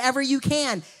events whenever you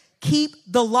can. Keep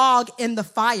the log in the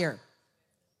fire.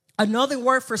 Another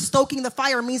word for stoking the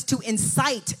fire means to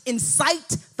incite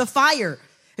the fire.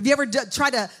 Have you ever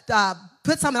tried to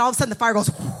put something and all of a sudden the fire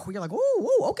goes, you're like,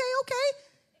 okay.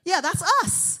 Yeah, that's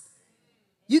us.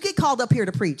 You get called up here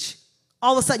to preach.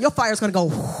 All of a sudden, your fire is going to go.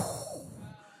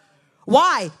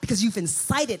 Why? Because you've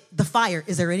incited the fire.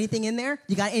 Is there anything in there?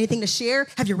 You got anything to share?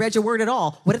 Have you read your word at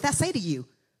all? What did that say to you?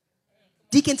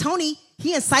 Deacon Tony,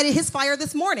 he incited his fire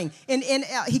this morning. And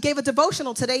he gave a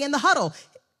devotional today in the huddle.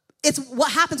 It's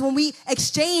what happens when we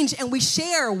exchange and we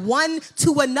share one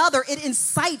to another. It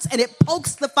incites and it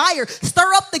pokes the fire.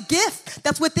 Stir up the gift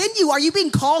that's within you. Are you being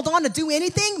called on to do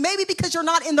anything? Maybe because you're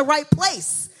not in the right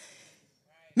place.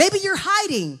 Maybe you're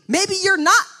hiding. Maybe you're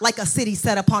not like a city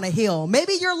set upon a hill.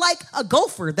 Maybe you're like a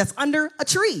gopher that's under a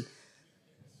tree.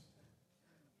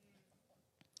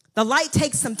 The light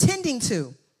takes some tending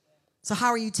to. So how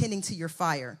are you tending to your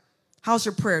fire? How's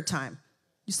your prayer time?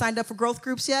 You signed up for growth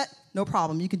groups yet? No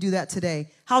problem. You can do that today.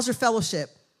 How's your fellowship?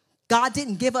 God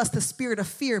didn't give us the spirit of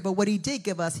fear, but what he did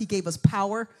give us, he gave us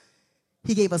power,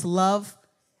 he gave us love,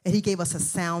 and he gave us a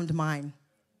sound mind.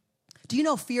 Do you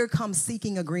know fear comes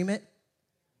seeking agreement?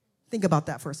 Think about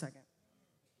that for a second.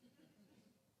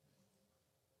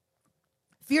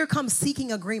 Fear comes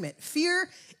seeking agreement. Fear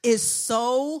is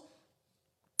so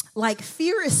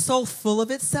full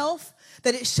of itself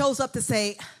that it shows up to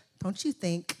say, don't you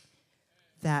think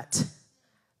that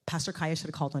Pastor Kaiya should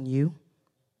have called on you?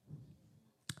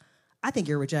 I think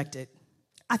you're rejected.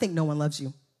 I think no one loves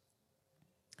you.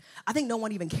 I think no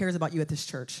one even cares about you at this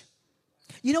church.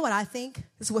 You know what I think?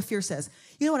 This is what fear says.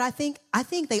 You know what I think? I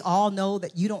think they all know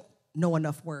that you don't know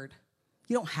enough word.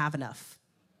 You don't have enough.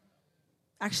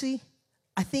 Actually,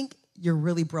 I think you're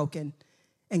really broken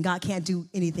and God can't do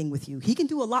anything with you. He can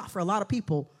do a lot for a lot of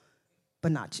people,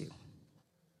 but not you.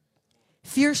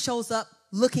 Fear shows up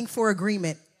looking for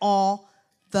agreement all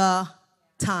the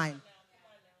time.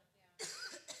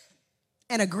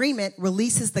 An agreement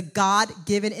releases the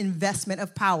God-given investment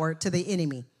of power to the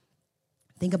enemy.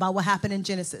 Think about what happened in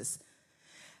Genesis.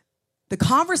 The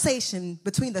conversation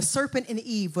between the serpent and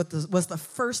Eve was the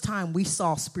first time we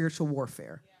saw spiritual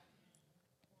warfare.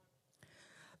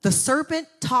 The serpent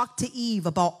talked to Eve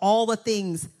about all the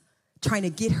things trying to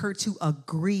get her to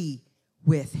agree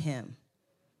with him.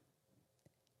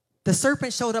 The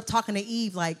serpent showed up talking to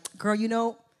Eve like, girl, you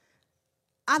know,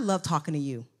 I love talking to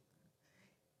you.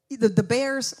 The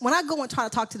bears, when I go and try to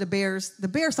talk to the bears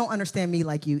don't understand me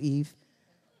like you, Eve.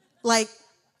 Like,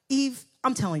 Eve,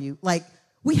 I'm telling you, like,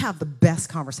 we have the best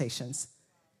conversations.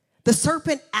 The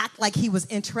serpent acted like he was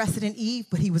interested in Eve,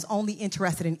 but he was only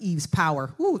interested in Eve's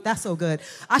power. Ooh, that's so good.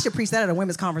 I should preach that at a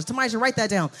women's conference. Somebody should write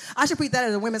that down. I should preach that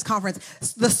at a women's conference.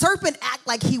 The serpent acted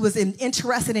like he was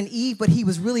interested in Eve, but he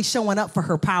was really showing up for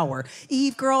her power.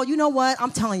 Eve, girl, you know what?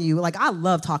 I'm telling you, like, I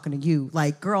love talking to you.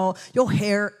 Like, girl, your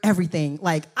hair, everything.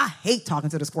 Like, I hate talking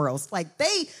to the squirrels. Like,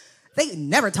 they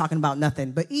never talking about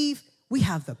nothing. But Eve, we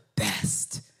have the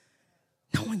best.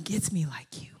 No one gets me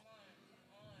like you.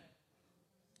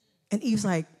 And Eve's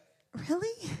like,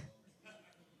 really?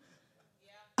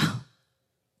 Oh,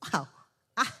 wow.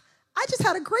 I just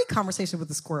had a great conversation with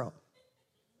the squirrel.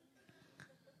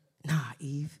 Nah,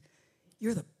 Eve,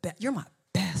 you're my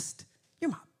best.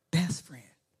 You're my best friend.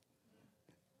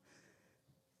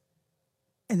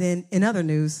 And then in other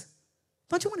news,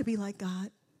 don't you want to be like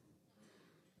God?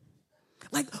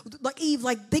 Like Eve,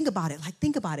 like, think about it. Like,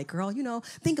 think about it, girl. You know,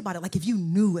 think about it. Like, if you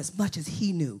knew as much as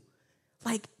he knew.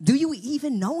 Like, do you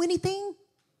even know anything?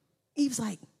 Eve's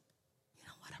like, you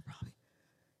know what,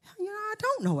 I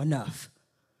don't know enough.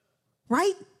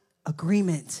 Right?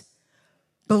 Agreement.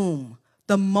 Boom.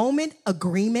 The moment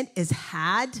agreement is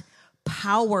had,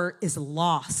 power is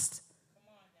lost.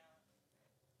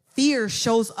 Fear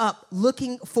shows up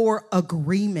looking for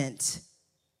agreement.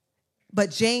 But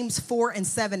James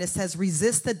 4:7, it says,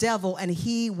 resist the devil and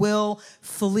he will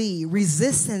flee.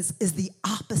 Resistance is the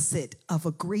opposite of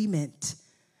agreement.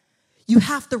 You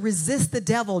have to resist the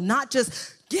devil, not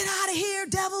just get out of here,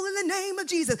 devil, in the name of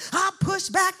Jesus. I'll push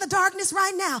back the darkness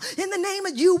right now. In the name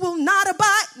of you will not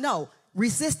abide. No,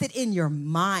 resist it in your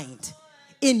mind,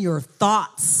 in your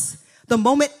thoughts. The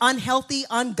moment unhealthy,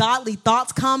 ungodly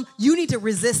thoughts come, you need to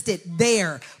resist it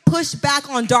there. Push back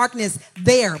on darkness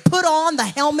there. Put on the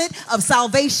helmet of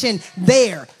salvation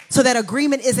there so that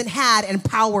agreement isn't had and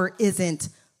power isn't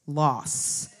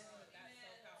lost.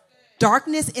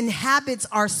 Darkness inhabits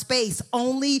our space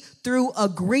only through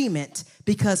agreement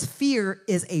because fear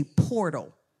is a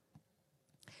portal.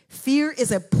 Fear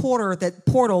is a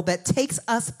portal that takes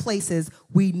us places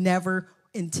we never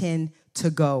intend to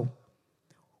go.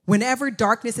 Whenever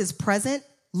darkness is present,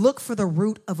 look for the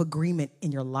root of agreement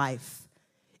in your life.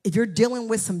 If you're dealing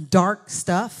with some dark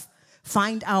stuff,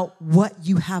 find out what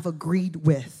you have agreed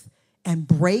with and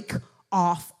break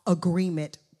off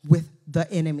agreement with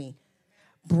the enemy.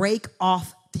 Break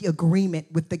off the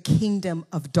agreement with the kingdom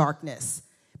of darkness.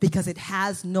 because it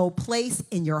has no place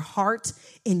in your heart,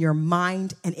 in your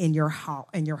mind, and in your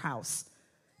house.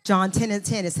 John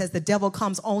 10:10, it says, the devil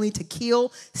comes only to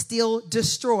kill, steal,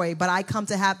 destroy, but I come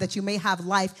to have that you may have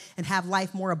life and have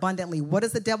life more abundantly. What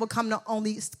does the devil come to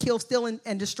only kill, steal,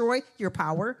 and destroy? Your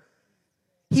power.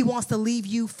 He wants to leave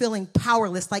you feeling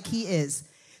powerless like he is.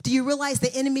 Do you realize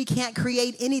the enemy can't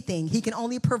create anything? He can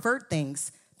only pervert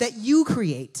things that you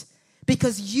create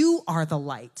because you are the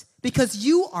light, because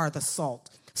you are the salt.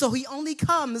 So he only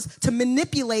comes to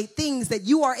manipulate things that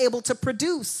you are able to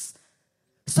produce.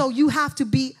 So you have to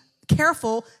be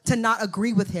careful to not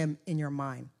agree with him in your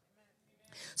mind.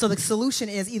 So the solution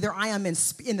is either I am in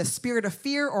the spirit of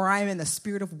fear or I am in the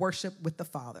spirit of worship with the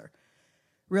Father.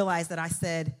 Realize that I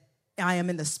said I am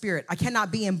in the spirit. I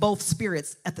cannot be in both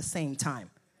spirits at the same time.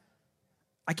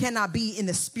 I cannot be in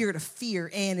the spirit of fear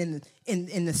and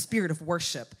in the spirit of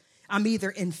worship. I'm either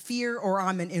in fear or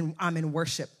I'm in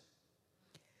worship.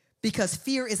 Because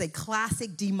fear is a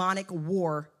classic demonic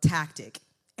war tactic.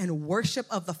 And worship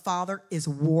of the Father is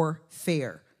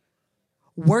warfare.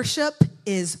 Worship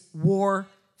is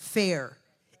warfare.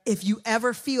 If you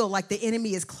ever feel like the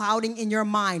enemy is clouding in your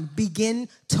mind, begin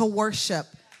to worship.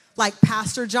 Like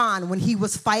Pastor John, when he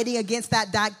was fighting against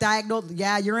that diagonal,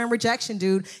 yeah, you're in rejection,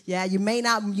 dude. Yeah, you may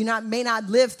not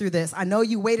live through this. I know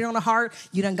you waited on a heart.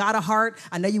 You done got a heart.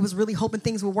 I know you was really hoping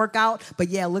things would work out. But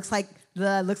yeah, looks like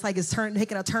it's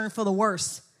taking a turn for the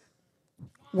worse.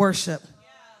 Worship.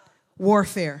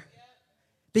 Warfare.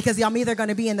 Because I'm either going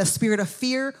to be in the spirit of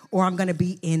fear or I'm going to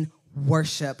be in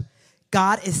worship.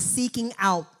 God is seeking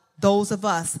out those of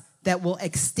us that will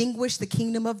extinguish the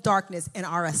kingdom of darkness in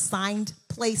our assigned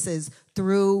places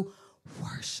through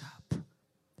worship.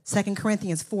 2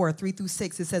 Corinthians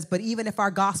 4:3-6, it says, but even if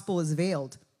our gospel is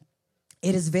veiled,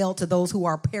 it is veiled to those who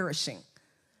are perishing.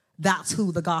 That's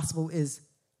who the gospel is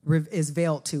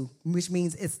veiled to, which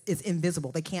means it's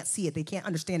invisible. They can't see it. They can't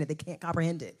understand it. They can't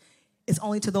comprehend it. It's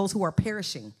only to those who are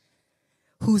perishing,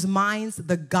 whose minds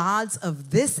the gods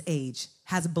of this age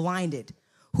has blinded,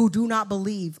 who do not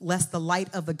believe lest the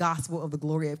light of the gospel of the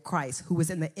glory of Christ, who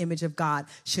is in the image of God,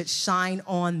 should shine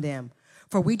on them.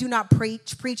 For we do not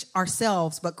preach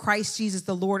ourselves, but Christ Jesus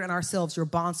the Lord, and ourselves your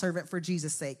bondservant for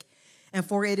Jesus' sake. And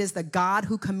for it is the God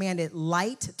who commanded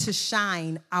light to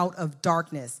shine out of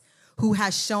darkness, who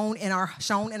has shown in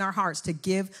our hearts to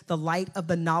give the light of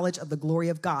the knowledge of the glory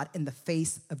of God in the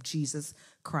face of Jesus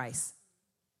Christ.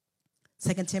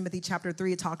 2 Timothy chapter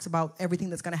 3, it talks about everything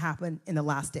that's going to happen in the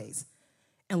last days.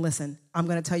 And listen, I'm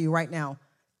going to tell you right now,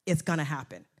 it's going to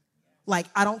happen. Like,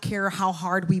 I don't care how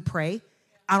hard we pray.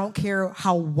 I don't care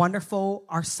how wonderful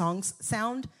our songs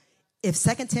sound. If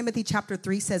 2 Timothy chapter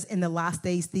 3 says in the last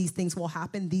days these things will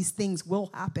happen, these things will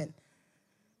happen.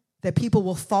 That people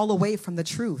will fall away from the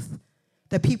truth.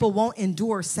 That people won't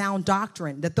endure sound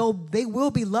doctrine. That they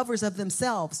will be lovers of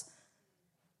themselves.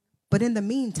 But in the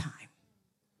meantime,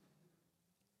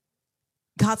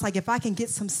 God's like, if I can get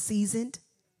some seasoned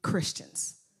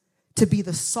Christians to be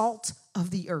the salt of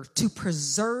the earth, to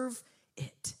preserve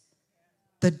it,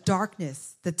 the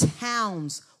darkness, the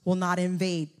towns will not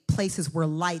invade places where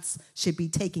lights should be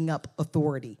taking up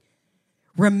authority.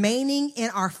 Remaining in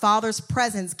our Father's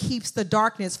presence keeps the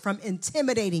darkness from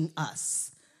intimidating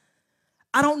us.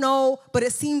 I don't know, but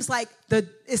it seems like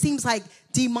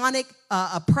demonic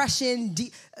oppression,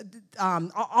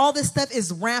 all this stuff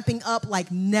is ramping up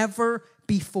like never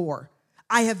before.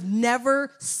 I have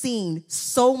never seen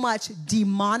so much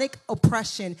demonic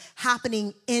oppression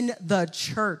happening in the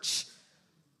church.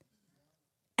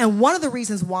 And one of the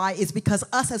reasons why is because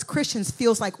us as Christians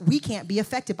feels like we can't be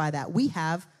affected by that. We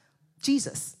have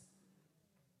Jesus.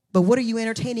 But what are you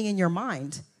entertaining in your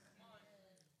mind?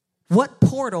 What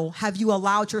portal have you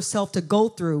allowed yourself to go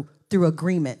through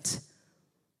agreement?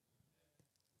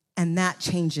 And that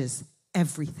changes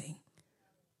everything.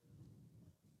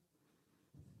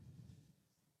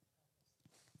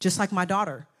 Just like my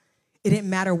daughter, it didn't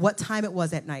matter what time it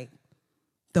was at night.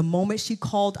 The moment she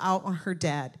called out on her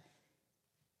dad,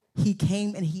 he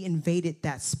came and he invaded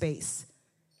that space.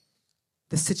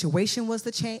 The situation was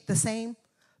the same.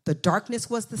 The darkness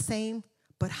was the same.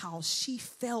 But how she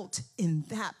felt in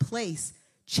that place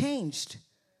changed.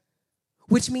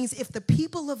 Which means if the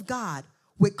people of God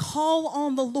would call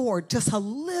on the Lord just a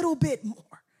little bit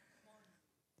more,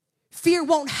 fear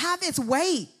won't have its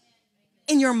way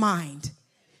in your mind.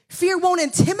 Fear won't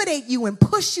intimidate you and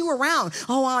push you around.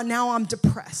 Oh, now I'm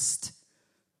depressed.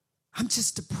 I'm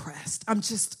just depressed. I'm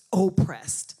just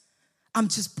oppressed. I'm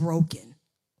just broken.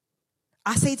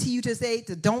 I say to you today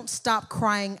to don't stop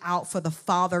crying out for the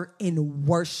Father in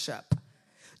worship.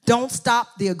 Don't stop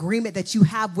the agreement that you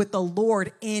have with the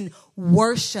Lord in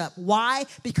worship. Why?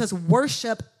 Because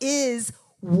worship is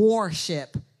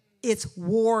worship. It's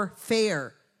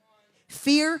warfare.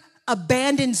 Fear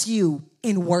abandons you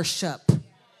in worship.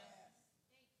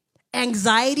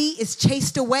 Anxiety is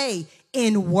chased away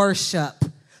in worship.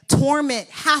 Torment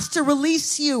has to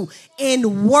release you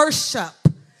in worship.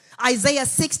 Isaiah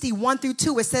 60,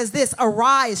 1-2, it says this,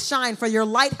 arise, shine, for your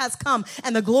light has come,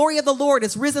 and the glory of the Lord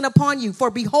is risen upon you. For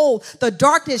behold, the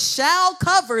darkness shall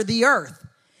cover the earth,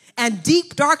 and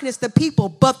deep darkness the people,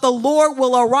 but the Lord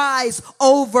will arise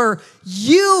over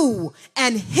you,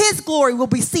 and his glory will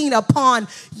be seen upon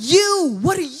you.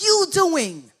 What are you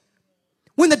doing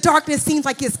when the darkness seems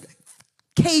like it's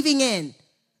caving in?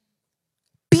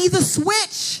 Be the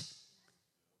switch.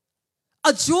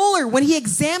 A jeweler, when he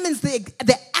examines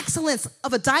the excellence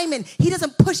of a diamond, he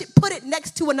doesn't put it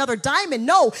next to another diamond.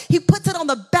 No, he puts it on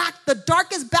the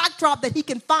darkest backdrop that he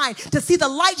can find to see the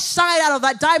light shine out of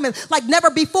that diamond like never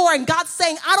before. And God's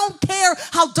saying, I don't care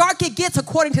how dark it gets,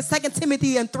 according to 2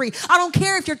 Timothy 3. I don't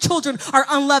care if your children are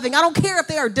unloving. I don't care if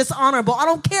they are dishonorable. I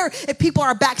don't care if people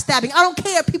are backstabbing. I don't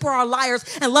care if people are liars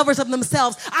and lovers of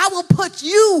themselves. I will put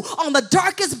you on the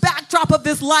darkest backdrop of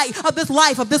this light, of this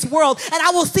life, of this world, and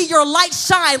I will see your light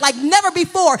shine like never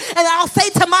before. And I'll say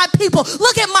to my people,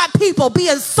 look at my people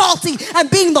being salty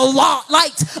and being the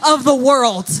light of the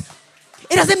world.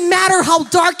 It doesn't matter how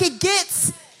dark it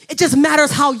gets. It just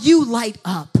matters how you light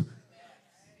up.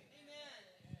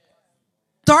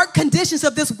 Dark conditions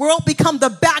of this world become the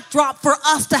backdrop for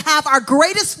us to have our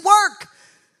greatest work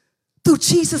through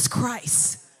Jesus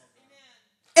Christ.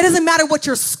 It doesn't matter what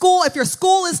your school, if your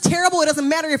school is terrible. It doesn't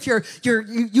matter if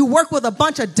you work with a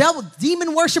bunch of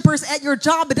demon worshipers at your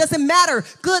job. It doesn't matter.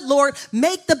 Good Lord,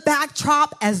 make the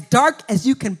backdrop as dark as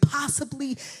you can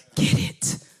possibly get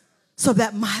it so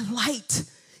that my light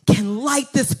can light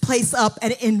this place up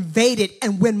and invade it.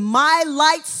 And when my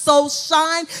light so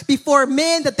shine before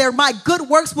men that my good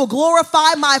works will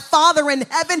glorify my Father in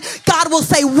heaven, God will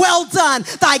say, well done,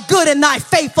 thy good and thy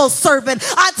faithful servant.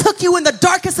 I took you in the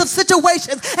darkest of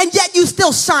situations, and yet you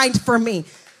still shined for me.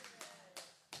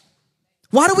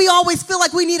 Why do we always feel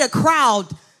like we need a crowd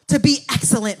to be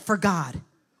excellent for God?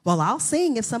 Well, I'll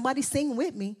sing if somebody sing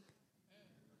with me.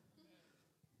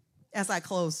 As I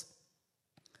close,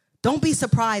 don't be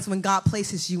surprised when God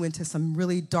places you into some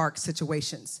really dark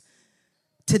situations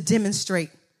to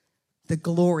demonstrate the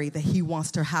glory that he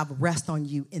wants to have rest on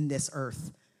you in this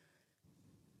earth.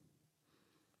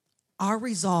 Our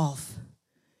resolve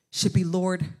should be,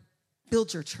 Lord,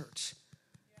 build your church.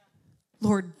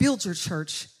 Lord, build your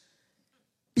church.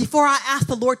 Before I ask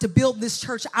the Lord to build this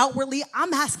church outwardly,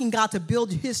 I'm asking God to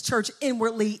build his church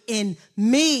inwardly in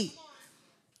me.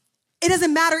 It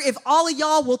doesn't matter if all of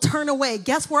y'all will turn away.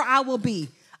 Guess where I will be?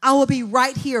 I will be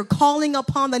right here calling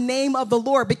upon the name of the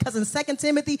Lord, because in 2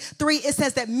 Timothy 3, it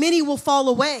says that many will fall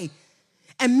away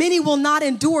and many will not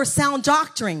endure sound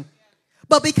doctrine.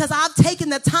 But because I've taken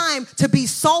the time to be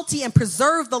salty and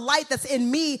preserve the light that's in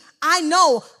me, I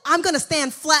know I'm going to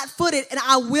stand flat-footed and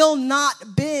I will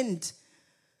not bend.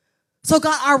 So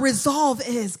God, our resolve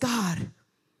is, God,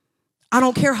 I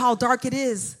don't care how dark it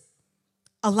is.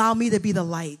 Allow me to be the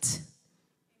light.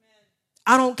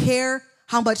 I don't care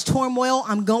how much turmoil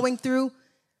I'm going through.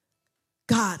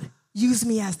 God, use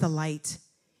me as the light.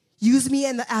 Use me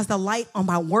as the light on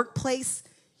my workplace.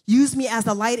 Use me as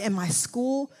the light in my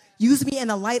school. Use me in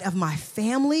the light of my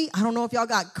family. I don't know if y'all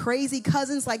got crazy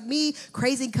cousins like me,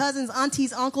 crazy cousins,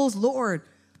 aunties, uncles. Lord,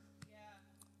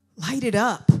 light it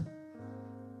up.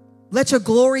 Let your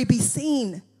glory be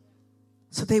seen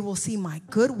so they will see my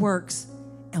good works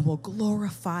and will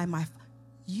glorify my.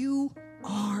 You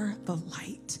are the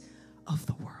light of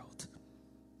the world.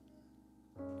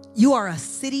 You are a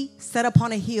city set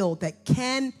upon a hill that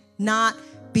cannot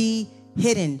be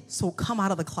hidden. So come out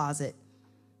of the closet.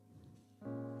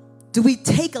 Do we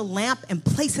take a lamp and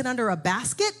place it under a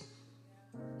basket?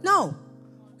 No.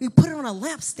 We put it on a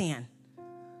lampstand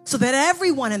so that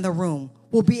everyone in the room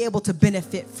will be able to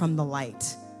benefit from the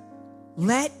light.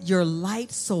 Let your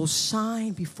light so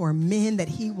shine before men that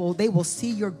they will see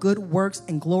your good works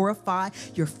and glorify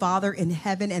your Father in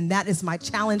heaven. And that is my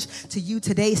challenge to you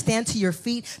today. Stand to your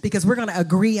feet, because we're going to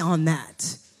agree on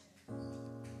that.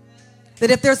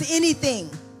 That if there's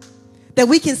anything that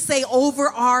we can say over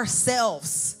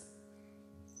ourselves,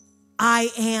 I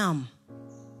am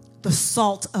the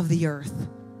salt of the earth.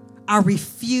 I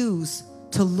refuse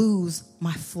to lose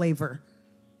my flavor.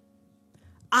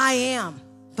 I am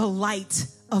the light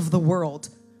of the world.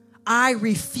 I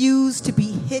refuse to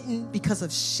be hidden because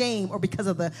of shame or because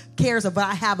of the cares of what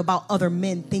I have about other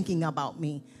men thinking about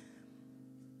me.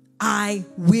 I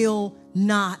will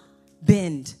not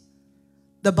bend.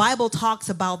 The Bible talks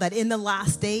about that in the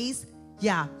last days,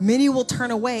 yeah, many will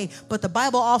turn away, but the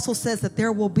Bible also says that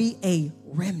there will be a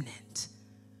remnant.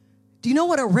 Do you know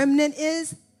what a remnant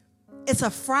is? It's a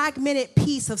fragmented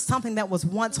piece of something that was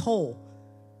once whole,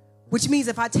 which means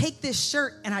if I take this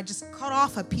shirt and I just cut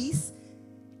off a piece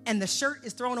and the shirt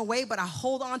is thrown away, but I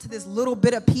hold on to this little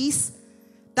bit of piece,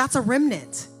 that's a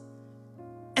remnant.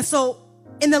 And so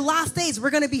in the last days, we're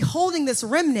going to be holding this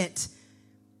remnant.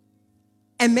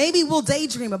 And maybe we'll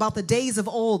daydream about the days of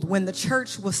old when the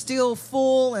church was still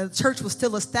full and the church was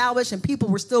still established and people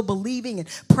were still believing and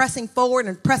pressing forward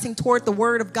and pressing toward the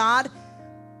word of God.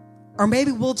 Or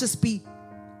maybe we'll just be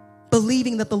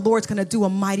believing that the Lord's going to do a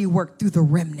mighty work through the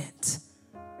remnant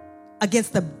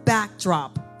against the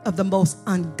backdrop of the most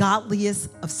ungodliest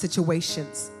of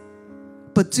situations.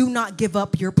 But do not give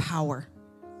up your power.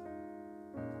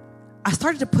 I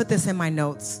started to put this in my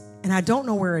notes, and I don't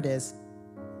know where it is.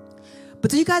 But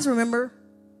do you guys remember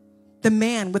the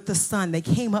man with the son? They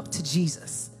came up to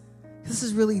Jesus. This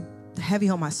is really heavy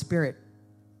on my spirit.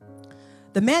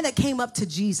 The man that came up to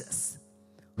Jesus,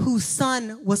 whose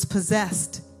son was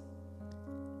possessed.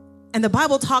 And the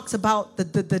Bible talks about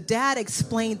the dad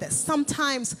explained that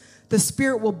sometimes the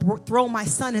spirit will throw my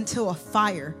son into a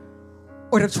fire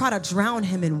or to try to drown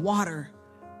him in water.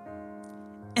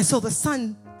 And so the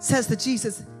son says to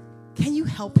Jesus, can you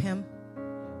help him?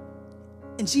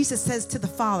 And Jesus says to the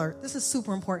father, this is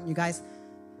super important, you guys.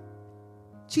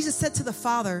 Jesus said to the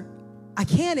father, I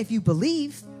can if you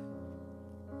believe.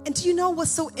 And do you know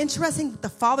what's so interesting? The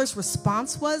father's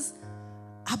response was,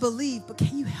 I believe, but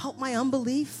can you help my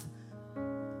unbelief?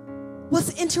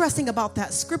 What's interesting about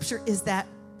that scripture is that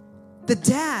the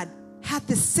dad had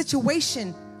this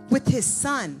situation with his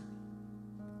son,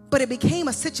 but it became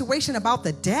a situation about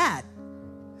the dad.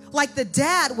 Like the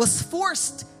dad was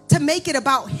forced to make it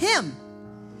about him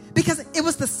because it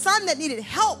was the son that needed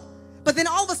help. But then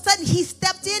all of a sudden he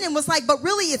stepped in and was like, but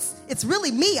really it's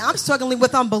really me. I'm struggling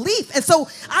with unbelief. And so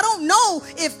I don't know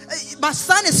if my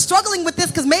son is struggling with this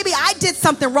because maybe I did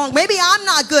something wrong. Maybe I'm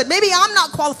not good. Maybe I'm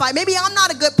not qualified. Maybe I'm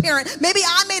not a good parent. Maybe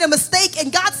I made a mistake.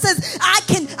 And God says, I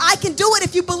can do it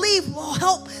if you believe. Well,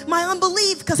 help my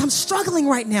unbelief because I'm struggling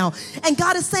right now. And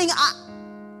God is saying,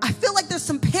 I feel like there's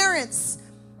some parents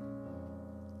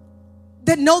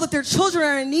that know that their children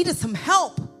are in need of some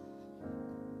help.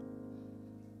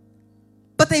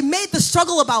 But they made the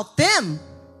struggle about them.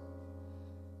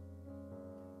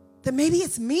 That maybe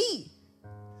it's me.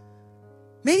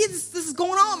 Maybe this is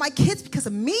going on with my kids because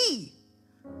of me.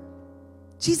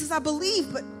 Jesus, I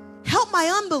believe, but help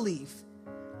my unbelief.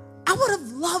 I would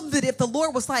have loved it if the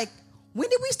Lord was like, when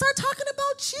did we start talking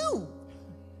about you?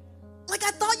 Like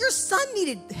I thought your son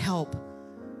needed help.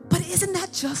 But isn't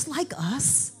that just like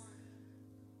us?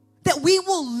 That we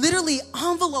will literally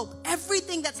envelope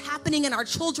everything that's happening in our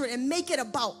children and make it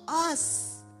about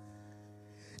us.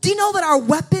 Do you know that our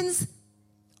weapons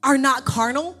are not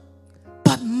carnal,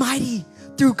 but mighty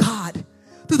through God,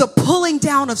 through the pulling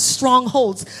down of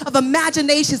strongholds, of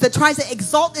imaginations that tries to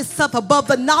exalt itself above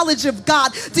the knowledge of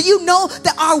God? Do you know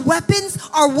that our weapons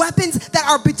are weapons that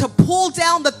are to pull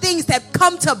down the things that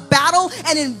come to battle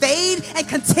and invade and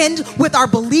contend with our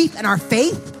belief and our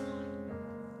faith?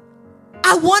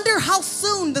 I wonder how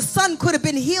soon the son could have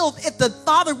been healed if the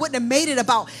father wouldn't have made it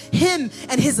about him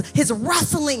and his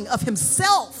wrestling of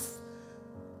himself.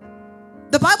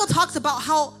 The Bible talks about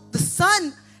how the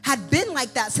son had been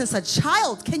like that since a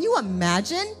child. Can you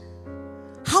imagine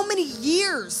how many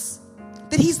years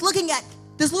that he's looking at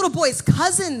this little boy's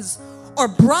cousins or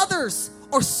brothers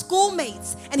or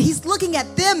schoolmates, and he's looking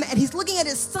at them and he's looking at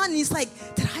his son and he's like,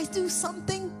 did I do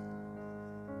something?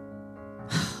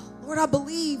 Lord, I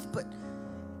believe, but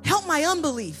help my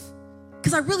unbelief,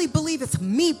 because I really believe it's a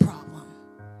me problem.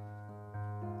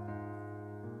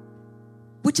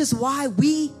 Which is why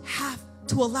we have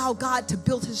to allow God to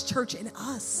build his church in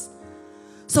us.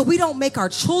 So we don't make our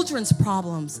children's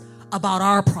problems about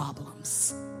our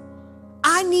problems.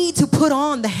 I need to put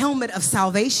on the helmet of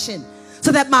salvation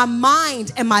so that my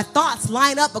mind and my thoughts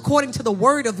line up according to the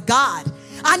word of God.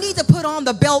 I need to put on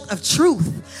the belt of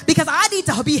truth because I need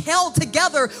to be held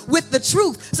together with the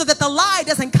truth so that the lie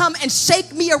doesn't come and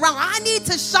shake me around. I need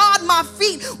to shod my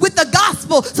feet with the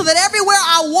gospel so that everywhere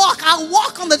I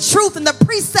walk on the truth and the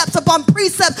precepts upon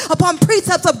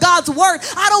precepts of God's word.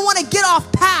 I don't want to get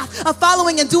off path of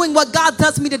following and doing what God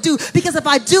does me to do, because if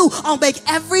I do, I'll make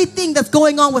everything that's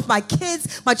going on with my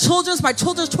kids, my children's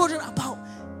children about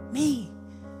me,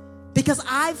 because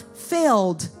I've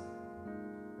failed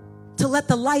to let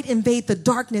the light invade the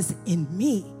darkness in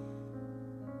me.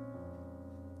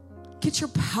 Get your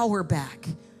power back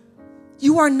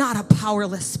You are not a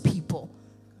powerless people.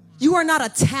 You are not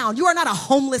a town. You are not a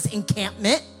homeless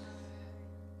encampment.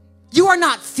 You are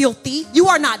not filthy. You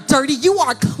are not dirty. You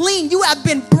are clean. You have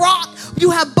been brought.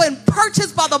 You have been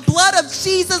purchased by the blood of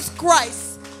Jesus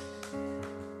Christ.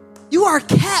 You are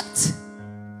kept.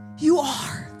 You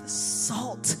are the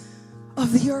salt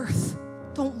of the earth.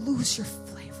 Don't lose your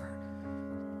flavor.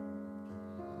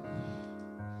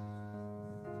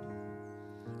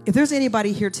 If there's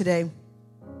anybody here today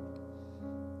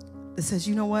that says,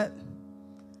 you know what?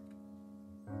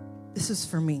 This is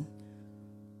for me.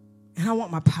 And I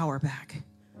want my power back.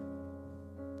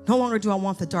 No longer do I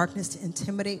want the darkness to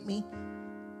intimidate me.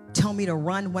 Tell me to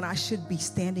run when I should be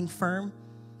standing firm.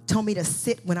 Tell me to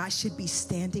sit when I should be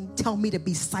standing. Tell me to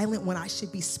be silent when I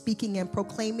should be speaking and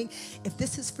proclaiming. If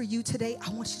this is for you today, I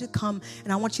want you to come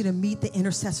and I want you to meet the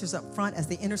intercessors up front. As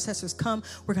the intercessors come,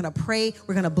 we're going to pray.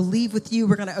 We're going to believe with you.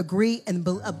 We're going to agree in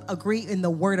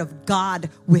the word of God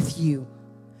with you.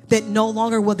 That no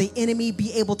longer will the enemy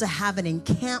be able to have an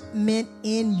encampment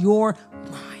in your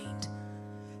mind.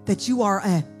 That you are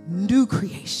a new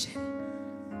creation.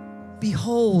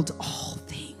 Behold, all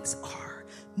things are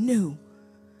new.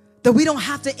 That we don't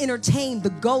have to entertain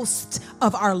the ghost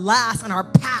of our last and our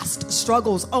past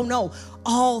struggles. Oh no,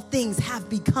 all things have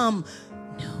become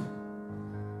new.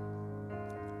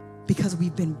 Because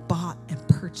we've been bought and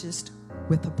purchased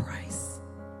with the price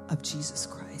of Jesus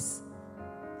Christ.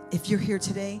 If you're here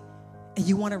today and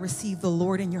you want to receive the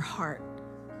Lord in your heart,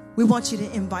 we want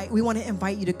to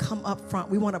invite you to come up front.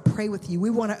 We want to pray with you. We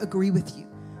want to agree with you.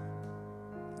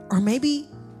 Or maybe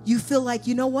you feel like,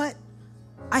 you know what?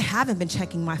 I haven't been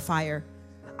checking my fire.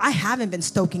 I haven't been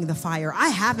stoking the fire. I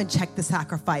haven't checked the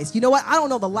sacrifice. You know what? I don't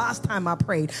know the last time I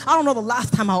prayed. I don't know the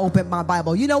last time I opened my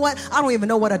Bible. You know what? I don't even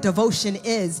know what a devotion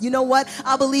is. You know what?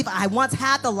 I believe I once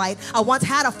had the light. I once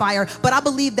had a fire, but I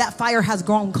believe that fire has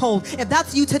grown cold. If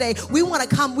that's you today, we want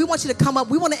to come. We want you to come up.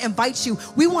 We want to invite you.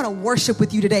 We want to worship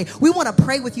with you today. We want to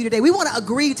pray with you today. We want to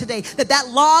agree today that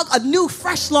log, a new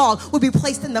fresh log, will be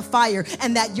placed in the fire,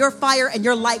 and that your fire and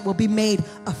your light will be made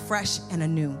afresh and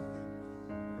anew.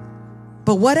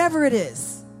 But whatever it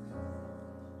is,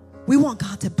 we want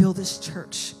God to build this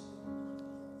church.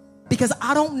 Because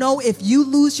I don't know if you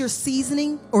lose your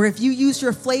seasoning or if you use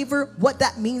your flavor, what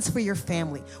that means for your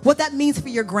family, what that means for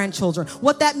your grandchildren,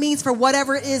 what that means for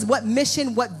whatever it is, what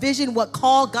mission, what vision, what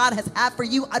call God has had for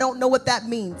you. I don't know what that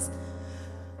means.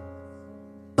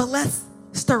 But let's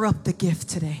stir up the gift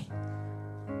today.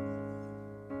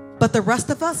 But the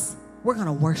rest of us, we're going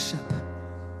to worship.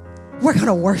 We're going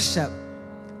to worship.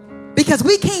 Because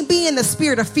we can't be in the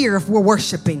spirit of fear if we're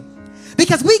worshiping.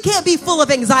 Because we can't be full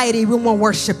of anxiety when we're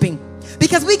worshiping.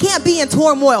 Because we can't be in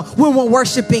turmoil when we're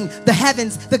worshiping the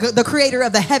heavens, the creator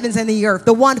of the heavens and the earth,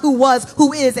 the one who was,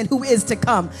 who is, and who is to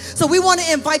come. So we want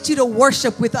to invite you to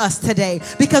worship with us today.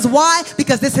 Because why?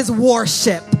 Because this is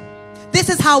worship. This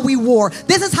is how we war.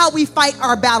 This is how we fight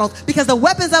our battles. Because the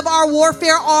weapons of our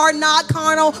warfare are not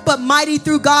carnal, but mighty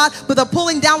through God, with the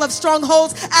pulling down of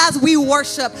strongholds as we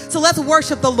worship. So let's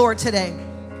worship the Lord today.